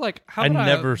 It's like how I about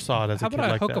never saw it as how a kid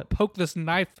about I like that. poke this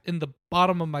knife in the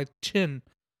bottom of my chin?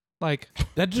 Like,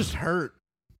 That just hurt.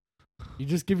 You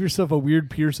just give yourself a weird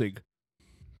piercing.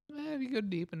 if you go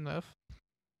deep enough.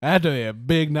 I tell you, a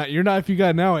big knife. Your knife you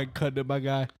got now ain't cutting it, my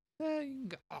guy. You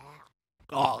can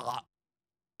go,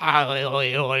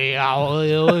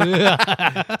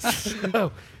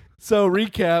 So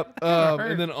recap,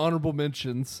 hurt. and then honorable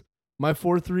mentions. My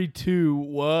 4-3-2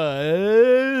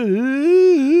 was.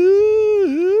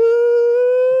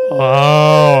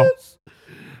 Oh.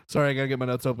 Sorry, I gotta get my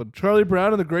notes open. Charlie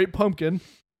Brown and the Great Pumpkin,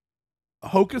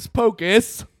 Hocus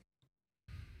Pocus,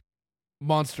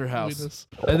 Monster House, Sweetness.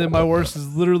 and then my worst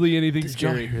is literally anything Did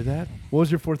y'all scary. hear that? What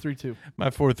was your 4-3-2? My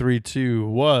 4-3-2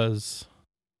 was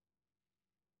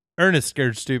Ernest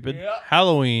Scared Stupid, Yeah.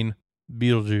 Halloween,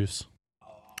 Beetlejuice.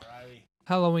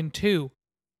 Halloween 2,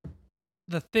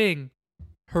 The Thing,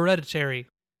 Hereditary.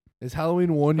 Is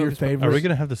Halloween 1 your Hocus Pocus. favorite? Are we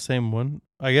gonna have the same one?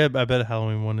 I bet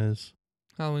Halloween one is.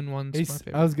 Halloween 1's my He's-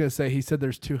 favorite. I was gonna say he said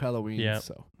there's 2 Halloweens. Yeah.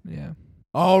 So yeah.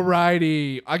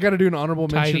 alrighty, I gotta do an honorable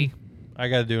Tidy. mention. I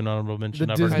got to do an honorable mention.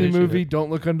 The I've already Disney mentioned movie it. Don't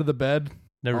Look Under the Bed.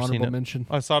 Never honorable seen it. mention.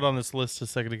 I saw it on this list a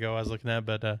second ago. I was looking at it,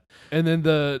 but And then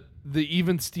the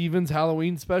Even Stevens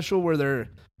Halloween special where they're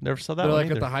never saw that they're one like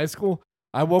either. at the high school.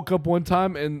 I woke up one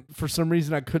time and for some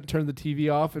reason I couldn't turn the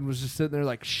TV off and was just sitting there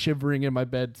like shivering in my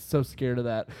bed, so scared of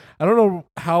that. I don't know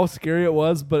how scary it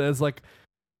was, but as like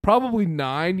probably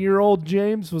 9-year-old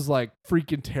James was like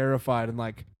freaking terrified and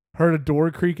like heard a door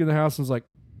creak in the house and was like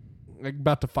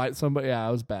about to fight somebody. Yeah,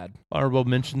 it was bad. Honorable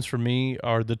mentions for me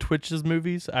are the Twitches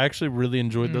movies. I actually really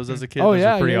enjoyed those as a kid. Oh those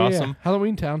yeah, are pretty yeah, awesome.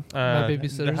 Halloween Town. My The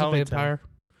babysitter's a Halloween vampire.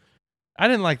 I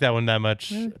didn't like that one that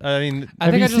much. Really? I mean, I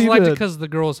Have think you I just seen liked it the- because the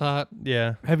girl was hot.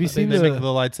 yeah. Have you They seen They make the? the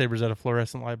lightsabers out of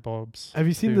fluorescent light bulbs. Have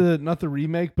you seen too. the not the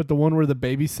remake, but the one where the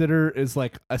babysitter is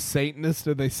like a Satanist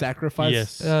and they sacrifice?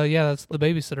 Yes. Yeah, that's the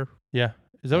babysitter. Yeah.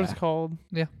 Is that what Yeah. it's called?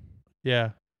 Yeah. Yeah.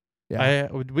 Yeah.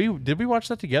 Did we watch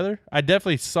that together? I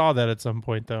definitely saw that at some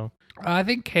point though. I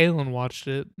think Kaylin watched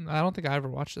it. I don't think I ever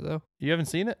watched it though. You haven't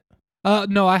seen it?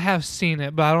 No, I have seen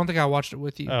it, but I don't think I watched it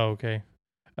with you. Oh, okay.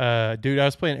 Dude, I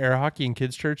was playing air hockey in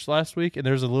kids' church last week, and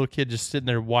there was a little kid just sitting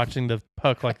there watching the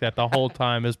puck like that the whole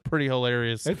time. It was pretty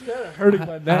hilarious. It's kind of hurting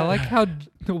my neck. I like how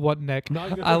what neck?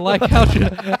 Not good. I like how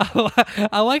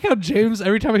I like how James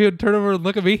every time he would turn over and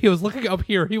look at me, he was looking up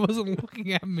here. He wasn't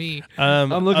looking at me. I'm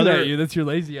looking other, at you. That's your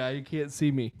lazy eye. You can't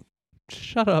see me.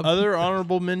 Shut up. Other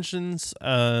honorable mentions,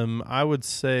 I would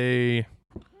say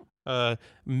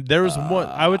there was one.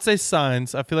 I would say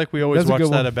Signs. I feel like we always That's a watch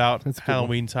good that one. about That's a good one.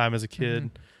 Halloween time as a kid.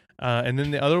 And then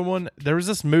the other one, there was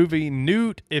this movie,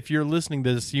 Newt, if you're listening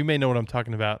to this, you may know what I'm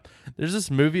talking about. There's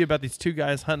this movie about these two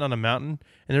guys hunting on a mountain,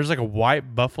 and there's like a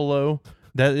white buffalo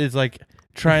that is like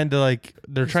trying to like,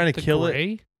 they're Is trying it to the kill it.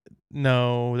 gray?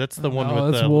 No, that's the one Oh,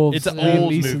 with that's the, Wolves. it's an Liam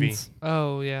old Neeson's. movie.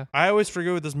 Oh yeah. I always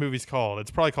forget what this movie's called. It's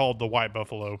probably called The White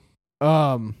Buffalo.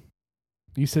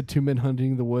 You said Two Men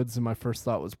Hunting in the Woods, and my first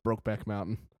thought was Brokeback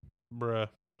Mountain. Bruh.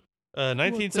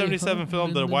 1977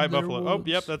 film, The hunting White in their Buffalo. Oh, woods.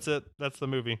 yep, that's it. That's the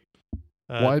movie.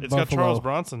 White It's got Buffalo. Charles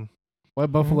Bronson,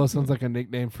 White Buffalo Mm-hmm. sounds like a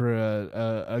nickname for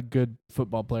a good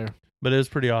football player. but it was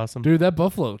pretty awesome. Dude, that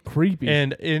buffalo, creepy.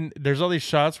 And there's all these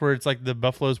shots where it's like the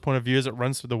buffalo's point of view as it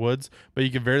runs through the woods, but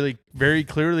you can very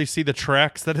clearly see the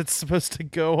tracks that it's supposed to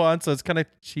go on. So it's kind of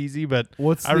cheesy, but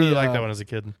what's I really the, liked that one as a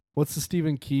kid. What's the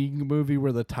Stephen King movie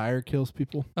where the tire kills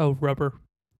people? Oh, Rubber.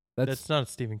 That's not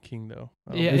Stephen King though.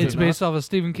 I don't Yeah, think is it's it based off a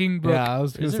Stephen King book. yeah. I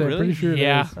was gonna Is it say, I'm really? pretty sure.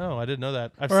 Yeah. It is. Oh, I didn't know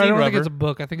that. I've Or I seen don't Rubber. think it's a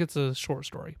book. I think it's a short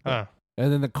story. Huh.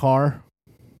 And then the car,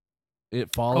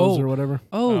 It Follows Oh. or whatever.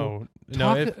 Oh,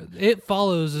 no, It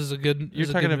Follows is a good. you're is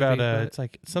a talking good about movie, but, it's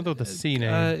like something with a C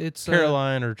name. It's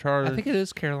Caroline or Charles. I think it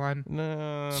is Caroline.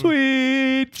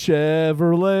 Sweet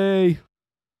Chevrolet.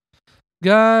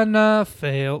 Gonna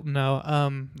fail. No,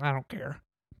 I don't care.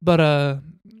 But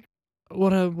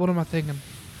what am I thinking?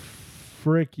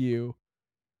 Frick you.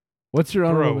 What's your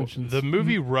honorable Bro, mentions? the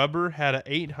movie Rubber had an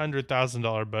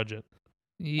 $800,000 budget.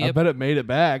 I Yep. bet it made it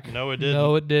back. No, it didn't.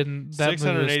 No, it didn't. That movie was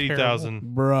terrible. 680,000.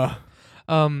 Bruh.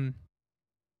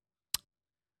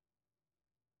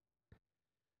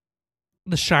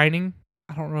 The Shining.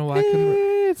 I don't know why I couldn't.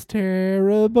 It's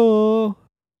terrible.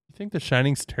 You think The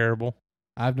Shining's terrible?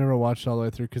 I've never watched it all the way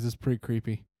through because it's pretty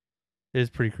creepy. It is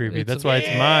pretty creepy. It's That's a- why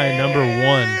it's my number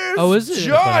one. Oh, is it? That's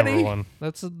my number Johnny. one.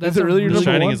 That's it a really your The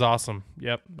number Shining one? is awesome.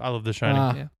 Yep, I love The Shining.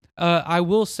 Ah. Yeah. I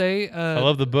will say. I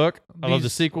love the book. I love the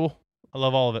these- sequel. I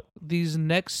love all of it. these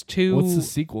next two. What's the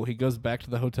sequel? He goes back to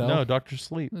the hotel. No, Doctor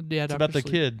Sleep. Yeah, It's Dr. about the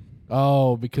Sleep. kid.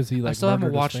 Oh, because he like. I still haven't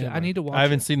murdered his watched it. I family. need to watch. I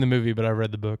haven't it. seen the movie, but I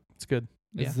read the book. It's good.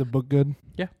 Yeah. Is the book good?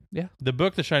 The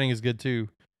book, The Shining, is good too.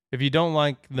 If you don't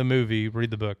like the movie,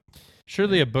 read the book.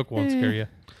 Surely a book won't scare you.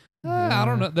 I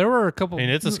don't know. There were a couple. I mean,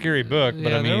 it's a scary book, but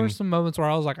yeah, I there were mean- some moments where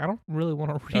I was like, I don't really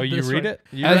want to read. Oh, you this read right- it?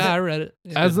 You As- read Yeah, it? I read it.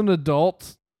 It's As good. an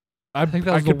adult, I think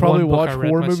that I was could the probably one book watch I read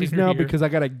horror my movies senior now year. because I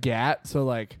got a GAT. So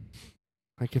like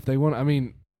if they want, I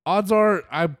mean, odds are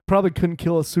I probably couldn't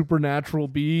kill a supernatural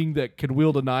being that could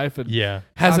wield a knife and Yeah.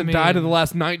 hasn't I died in mean, the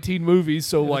last 19 movies.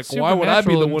 So like, It's why would I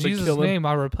be the supernatural. In one to Jesus' kill him? name,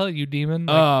 I repel you, demon.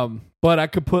 Like, But I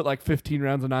could put like 15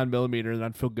 rounds of 9mm and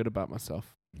I'd feel good about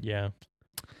myself. Yeah.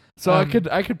 So Um,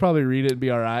 I could probably read it and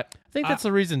be all right. I think that's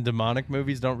the reason demonic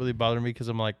movies don't really bother me because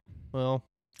I'm like, well,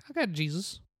 I got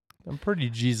Jesus. I'm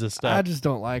pretty Jesus I stuff. just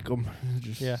don't like them.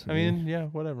 Yeah. I mean, yeah,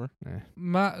 whatever.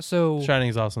 So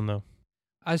Shining's awesome though.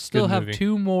 I still good have movie.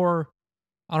 2 more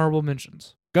honorable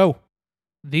mentions. Go.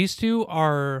 These 2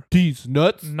 are These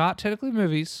nuts. not technically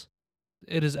movies.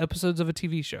 It is episodes of a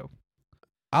TV show.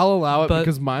 I'll allow it But-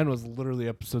 because mine was literally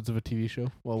episodes of a TV show.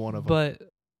 Well, one of them. But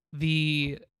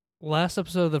the last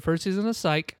episode of the first season of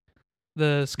Psych,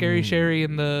 the Scary Sherry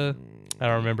and the I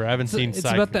don't remember. I haven't seen it's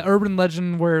Psych about the urban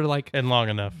legend where like in long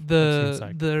enough. I've seen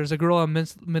Psych. there's a girl on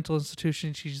mental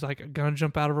institution. She's like gonna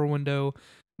jump out of her window,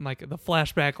 and like the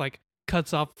flashback like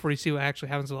cuts off before you see what actually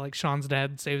happens. Like Sean's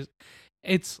dad saves.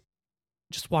 It's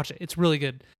just watch it. It's really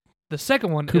good. The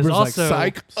second one Cooper's is also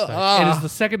like, Psych. Psych. it is the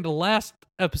second to last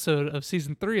episode of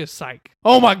season 3 of Psych.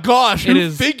 Oh my gosh, It who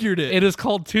is- figured it? It is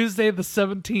called Tuesday the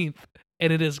 17th,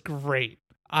 and it is great.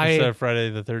 Instead of Friday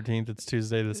the 13th, it's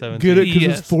Tuesday the 17th. Get it? 'Cause it's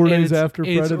Yes, 4 and days after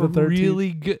it's Friday the 13th.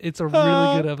 Really good. It's a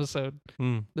really good episode.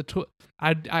 Hmm.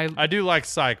 I I do like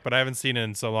Psych, but I haven't seen it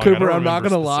in so long. I don't Cooper, I'm not remember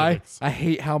gonna lie. specifics. I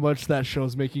hate how much that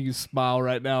show's making you smile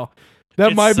right now. That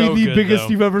It's might so be the good, biggest though.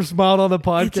 you've ever smiled on the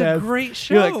podcast. It's a great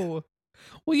show. You're like-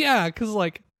 well, yeah, because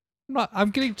like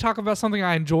I'm getting to talk about something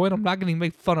I enjoy, and I'm not getting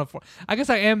made fun of for. I guess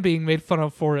I am being made fun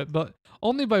of for it, but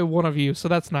only by one of you, so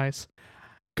that's nice.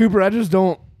 Cooper, I just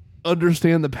don't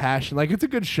understand the passion. Like, it's a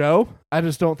good show. I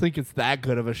just don't think it's that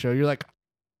good of a show. You're like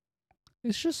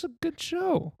It's just a good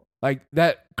show.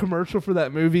 that commercial for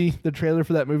that movie, the trailer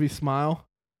for that movie, Smile,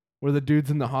 where the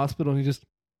dude's in the hospital and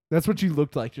that's what you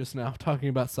looked like just now, talking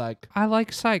about Psych. I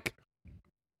like Psych.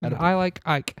 And don't I like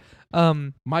Ike.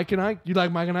 Mike and Ike? You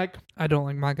like Mike and Ike? I don't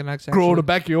like Mike and Ike's Girl, actually. the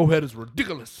back of your head is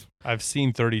ridiculous. I've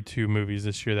seen 32 movies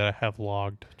this year that I have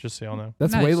logged, just so y'all know.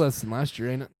 That's Nice. way less than last year,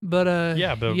 ain't it? But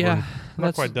Yeah, but yeah, we're not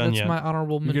that's quite done that's yet. my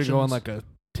honorable You're mentions. gonna go on like a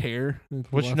tear.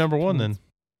 What's your number one then?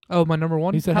 Oh, my number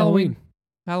one. He said Halloween.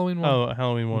 Halloween one. Oh,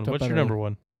 Halloween one. talked What's about your it number earlier.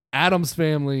 one? Adam's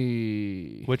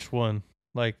Family. Which one?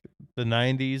 Like the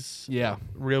 90s Yeah,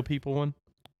 real people one?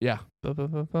 yeah. Bum,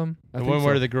 I The think one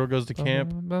where so. the girl goes to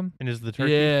camp bum, and is the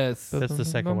turkey? Yes. That's the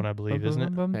second one, I believe, isn't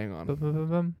it? Hang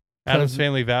on. Adam's Cousin-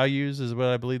 Family Values is what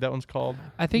I believe that one's called.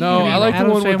 I think No, you mean I like the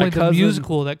Addams one with the Family, the cousin-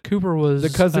 musical that Cooper was. The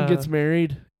cousin gets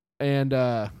married, and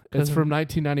it's Cousin- from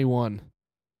 1991.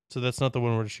 So that's not the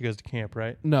one where she goes to camp,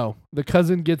 right? No, the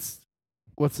cousin gets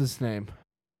what's his name?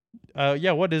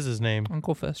 Yeah, what is his name?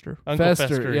 Uncle Fester. Uncle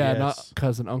Fester, yeah, yes. not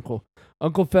cousin, uncle.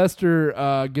 Uncle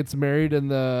Fester gets married,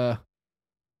 and the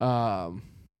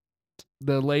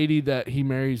lady that he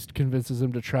marries convinces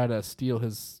him to try to steal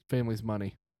his family's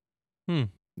money.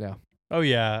 Oh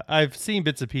yeah, I've seen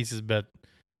bits and pieces, but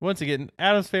once again,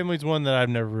 Adam's Family's one that I've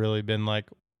never really been like,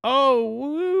 oh,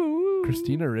 woo.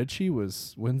 Christina Ricci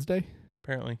was Wednesday.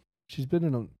 Apparently, She's been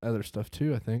in other stuff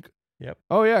too, I think. Yep.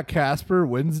 Oh yeah, Casper,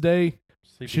 Wednesday.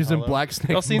 Sleepy She's Hollow. in Black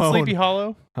Snake. Y'all seen Moan. Sleepy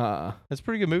Hollow? That's It's a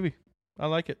pretty good movie. I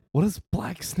like it. what is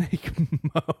Black Snake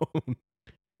Moan?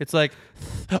 It's like,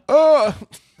 oh,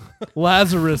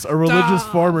 Lazarus, a religious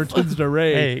Stop. farmer, tends to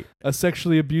raid hey, a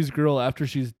sexually abused girl after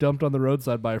she's dumped on the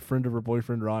roadside by a friend of her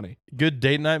boyfriend, Ronnie. good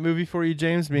date night movie for you,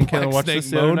 James. Me and Black Kellen watched Snake this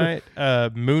the other Moan.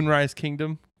 night. Moonrise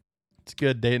Kingdom. It's a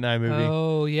good date night movie.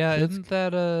 Oh yeah, It's- isn't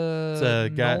that It's a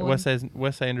guy, Nolan?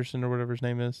 Wes Anderson or whatever his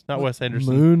name is. Not Wes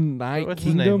Anderson. Moon Knight What's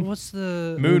his name? Kingdom. What's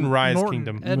the Moonrise Norton.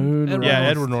 Kingdom. Moonrise. Yeah,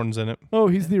 Rise. Edward Norton's in it. Oh,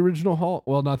 he's the original Hulk.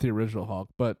 Well, not the original Hulk,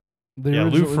 but the Yeah, Lou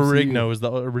original MCU. Ferrigno is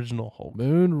the original Hulk.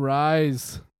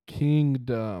 Moonrise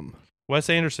Kingdom. Wes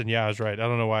Anderson, yeah, I was right. I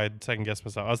don't know why I second guessed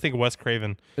myself. I was thinking Wes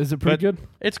Craven. Is it pretty But good?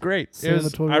 It's great. Sam It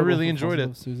was, the Toy I Robot really from enjoyed Fossil it.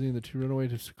 of Susie and the two runaway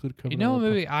to secluded You cabin know a on the-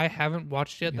 movie I haven't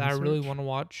watched yet You that I gonna really search? want to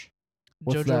watch?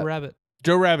 What's Jojo that? Rabbit.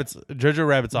 Jojo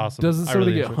Rabbit's awesome. Doesn't I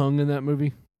somebody really get enjoyed it. hung in that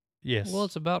movie? Yes. Well,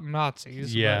 it's about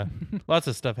Nazis. Yeah. but- Lots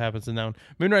of stuff happens in that one.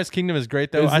 Moonrise Kingdom is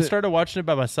great though. Is I it- started watching it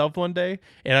by myself one day,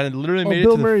 and I literally Oh, made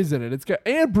Bill it to Murray's in it. It's got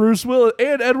and Bruce Willis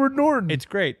and Edward Norton. It's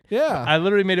great. yeah. I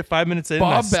literally made it 5 minutes in. and I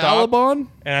Bob stopped, Balaban,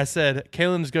 and I said,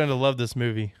 "Kaylin's going to love this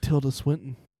movie." Tilda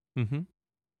Swinton. Mm-hmm.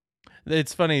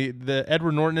 It's funny. The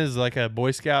Edward Norton is like a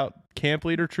Boy Scout camp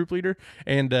leader, troop leader,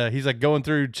 and he's like going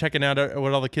through checking out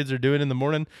what all the kids are doing in the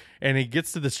morning. And he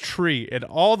gets to this tree, and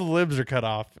all the limbs are cut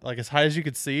off, like as high as you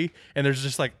could see. And there's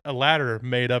just like a ladder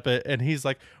made up it. And he's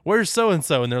like, "Where's so and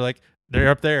so?" And they're like, "They're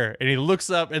up there." And he looks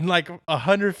up, and like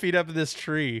 100 feet up in this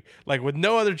tree, like with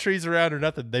no other trees around or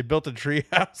nothing, they built a tree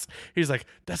house. He's like,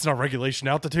 "That's not regulation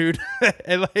altitude."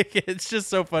 And like, it's just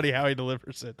so funny how he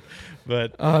delivers it.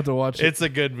 But I'll have to watch it. it's a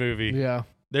good movie. Yeah.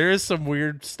 There is some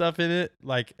weird stuff in it.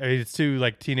 Like, I mean, it's two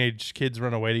like teenage kids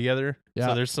run away together. Yeah.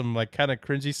 So there's some like kind of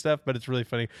cringy stuff, but it's really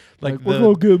funny. Like, we're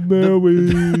gonna get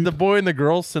married. the boy and the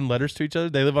girl send letters to each other.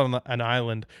 They live on an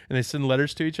island and they send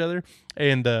letters to each other.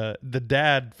 And the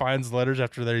dad finds letters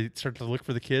after they start to look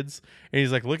for the kids. And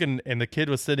he's like looking, and the kid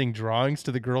was sending drawings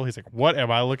to the girl. He's like, "What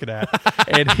am I looking at?"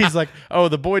 And he's like, "Oh,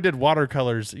 the boy did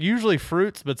watercolors, usually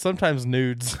fruits, but sometimes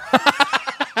nudes."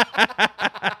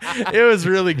 It was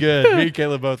really good. Me and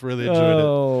Caleb both really enjoyed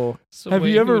Oh, So Have wait,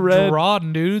 you he ever would read- draw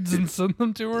nudes and send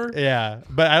them to her? it. Yeah,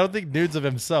 but I don't think nudes of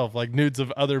himself, like nudes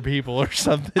of other people or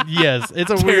something. Yes, it's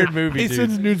a weird movie, He dude.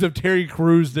 sends news of Terry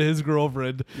Crews to his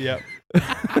girlfriend. Yep.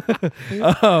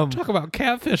 Talk about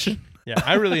catfishing. Yeah,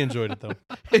 I really enjoyed it though.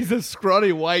 He's a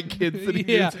scrawny white kid sending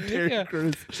Yeah, news of Terry yeah.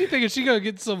 Crews. She thinking she gonna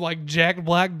get some like Jack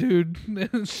Black dude.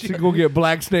 And she, She go get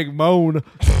Black Snake Moan.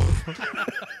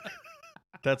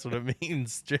 That's what it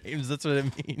means, James. That's what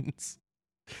it means.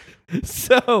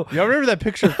 So Y'all remember that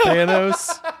picture of Thanos?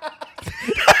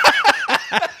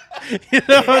 You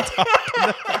know what I'm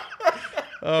talking about?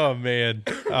 Oh man,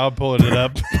 I'm pulling it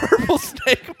up. Purple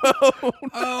Snake Moan.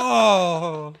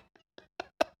 oh,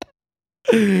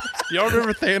 Y'all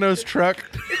remember Thanos' truck?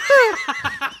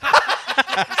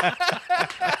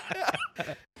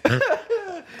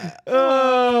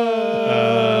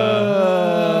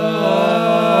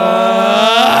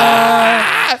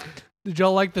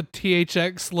 felt like the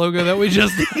THX logo that we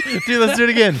just did. Dude, let's do it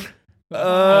again.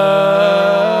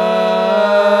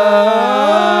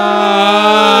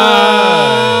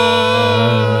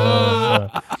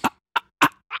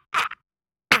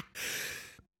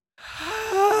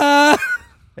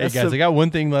 Hey That's guys, I got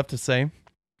one thing left to say.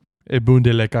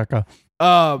 Ebundele caca.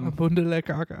 Bundele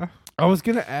caca. I was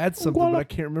gonna add something, but I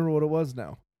can't remember what it was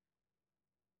now.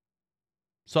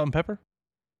 Salt and pepper.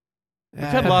 We've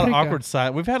had a lot of awkward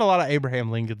side. We've had a lot of Abraham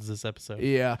Lincolns this episode.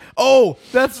 Yeah. Oh,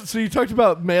 that's so you talked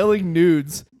about mailing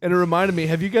nudes, and it reminded me.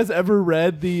 Have you guys ever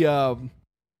read the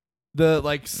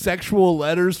like sexual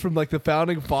letters from like the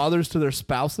founding fathers to their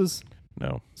spouses?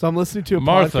 No. So I'm listening to a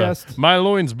Martha, podcast. my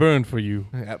loins burn for you.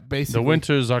 Yeah, basically, The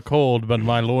winters are cold, but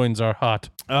my loins are hot.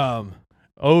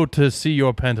 Oh, to see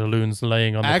your pantaloons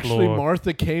laying on the Actually, floor.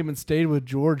 Martha came and stayed with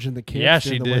George in the camp Yeah,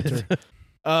 during she the did.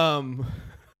 winter.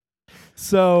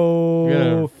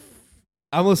 So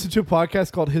I'm listening to a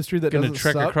podcast called History That Gonna Doesn't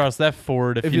trek Suck. across that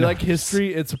ford If if you know. like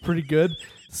history, it's pretty good.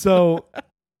 So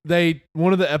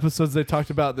one of the episodes they talked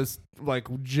about this like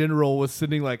general was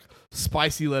sending like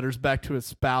spicy letters back to his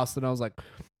spouse, and I was like,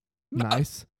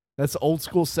 nice. That's old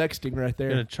school sexting right there.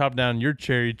 Gonna chop down your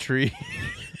cherry tree.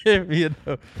 If you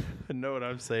know what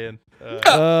I'm saying.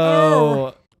 Oh,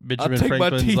 I'll Benjamin take my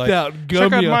Franklin's teeth like, out. check out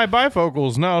Gum my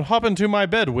bifocals. Now hop into my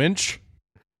bed, winch.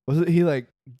 Wasn't he like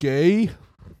gay?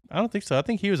 I don't think so. I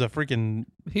think he was a freaking.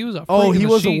 He was a Oh, freak in he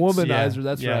the was a sheets. womanizer. Yeah,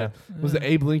 That's yeah. right. Was it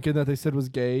Abe Lincoln that they said was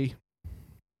gay?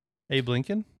 Abe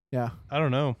Lincoln? Yeah. I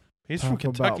don't know. He's from Talk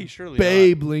Kentucky, about surely.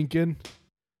 Babe Lincoln.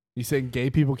 You saying gay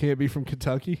people can't be from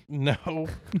Kentucky? Not. No,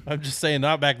 I'm just saying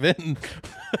not back then.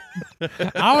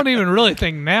 I don't even really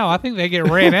think now. I think they get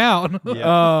ran out.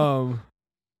 Yeah.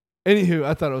 Anywho,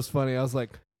 I thought it was funny. I was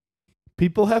like,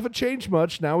 people haven't changed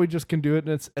much. Now we just can do it,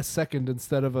 and it's a second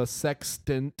instead of a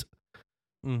sextant.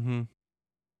 Mm-hmm.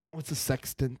 What's a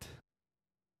sextant?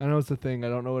 I know it's a thing. I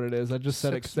don't know what it is. I just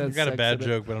said it. I got a sex bad in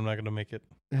joke, but I'm not gonna make it.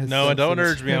 It has No, sex don't in it.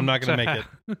 urge me. I'm not gonna make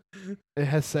it. It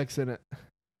has sex in it.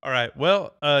 All right.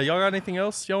 Well, y'all got anything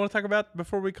else y'all want to talk about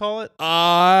before we call it?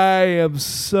 I am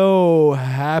so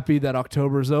happy that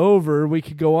October's over. We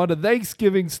could go on to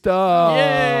Thanksgiving stuff.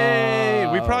 Yay!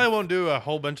 We probably won't do a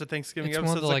whole bunch of Thanksgiving It's more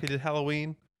the, episodes like like, we did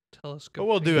Halloween, Telescope. but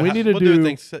we'll do. We need to we'll do a do-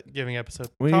 Thanksgiving episode.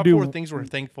 we need Top to do 4 things we're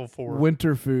thankful for.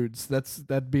 Winter foods.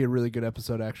 That'd be a really good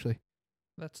episode, actually.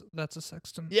 That's a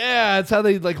sextant. Yeah, it's how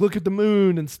they like look at the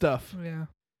moon and stuff. Yeah.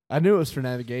 I knew it was for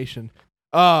navigation.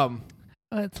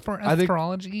 It's for I think-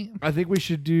 astrology. I think we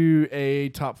should do a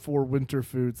top 4 winter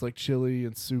foods like chili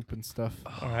and soup and stuff.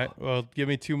 All right. Well, give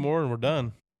me 2 more and we're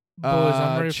done. Boys,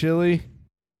 I'm ready. Chili,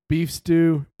 beef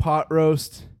stew, pot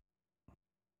roast,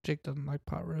 Jake doesn't like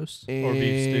pot roast. Or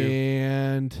beef stew.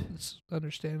 and It's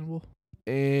understandable.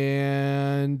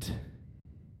 and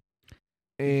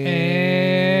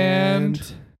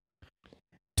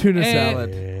tuna And- salad.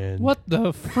 And What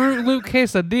the Fruit Loop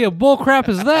quesadilla bullcrap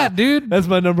is that, dude? That's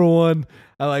my number one.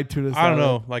 I like tuna salad. I don't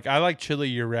know. Like I like chili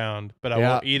year round, but I Yeah.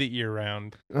 won't eat it year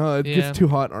round. Oh, it Yeah. gets too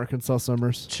hot in Arkansas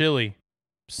summers. Chili,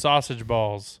 sausage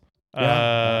balls.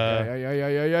 Yeah.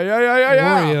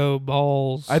 Yeah. Oreo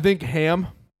balls. I think ham,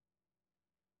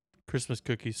 Christmas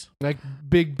cookies, like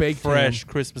big baked fresh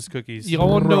Christmas cookies. Y'all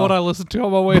want to know Bruh. what I listened to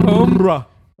on my way ham. home? Bruh.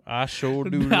 I sure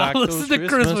do I like those listened to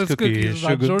Christmas cookies by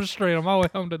Sugar. George Strait on my way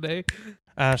home today.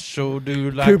 I sure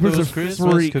do like Cooper's those a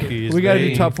Christmas freak. cookies. We got to do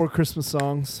babe. top 4 Christmas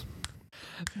songs.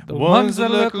 The ones that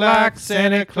look like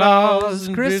Santa Claus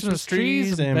and Christmas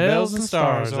trees and bells and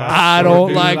stars. I sure don't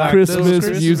do like like Christmas those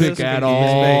Christmas music at cookies,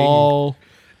 all.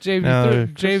 James, No,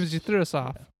 James, you threw us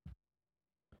off.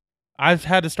 I've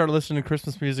had to start listening to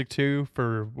Christmas music too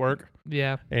for work,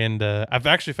 Yeah. and I've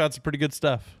actually found some pretty good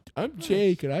stuff. I'm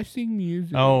Jake and I sing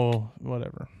music. Oh,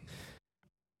 whatever.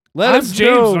 Let I'm us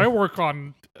James. know. I work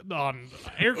on air The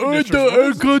air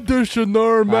conditioners.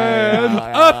 conditioner, man.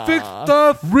 I fixed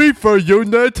the Reefer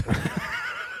unit.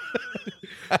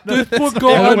 this one not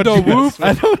go on what the you roof.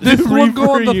 guys I don't This do one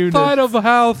go on reefer the units. side of a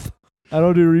house. I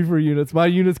don't do reefer units. My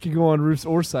units can go on roofs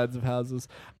or sides of houses.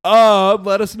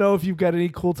 Let us know if you've got any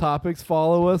cool topics.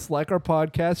 Follow us, like our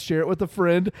podcast, share it with a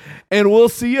friend, and we'll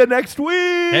see you next week.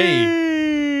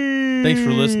 Hey, thanks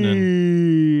for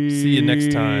listening. See you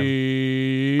next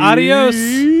time.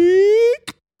 Adios.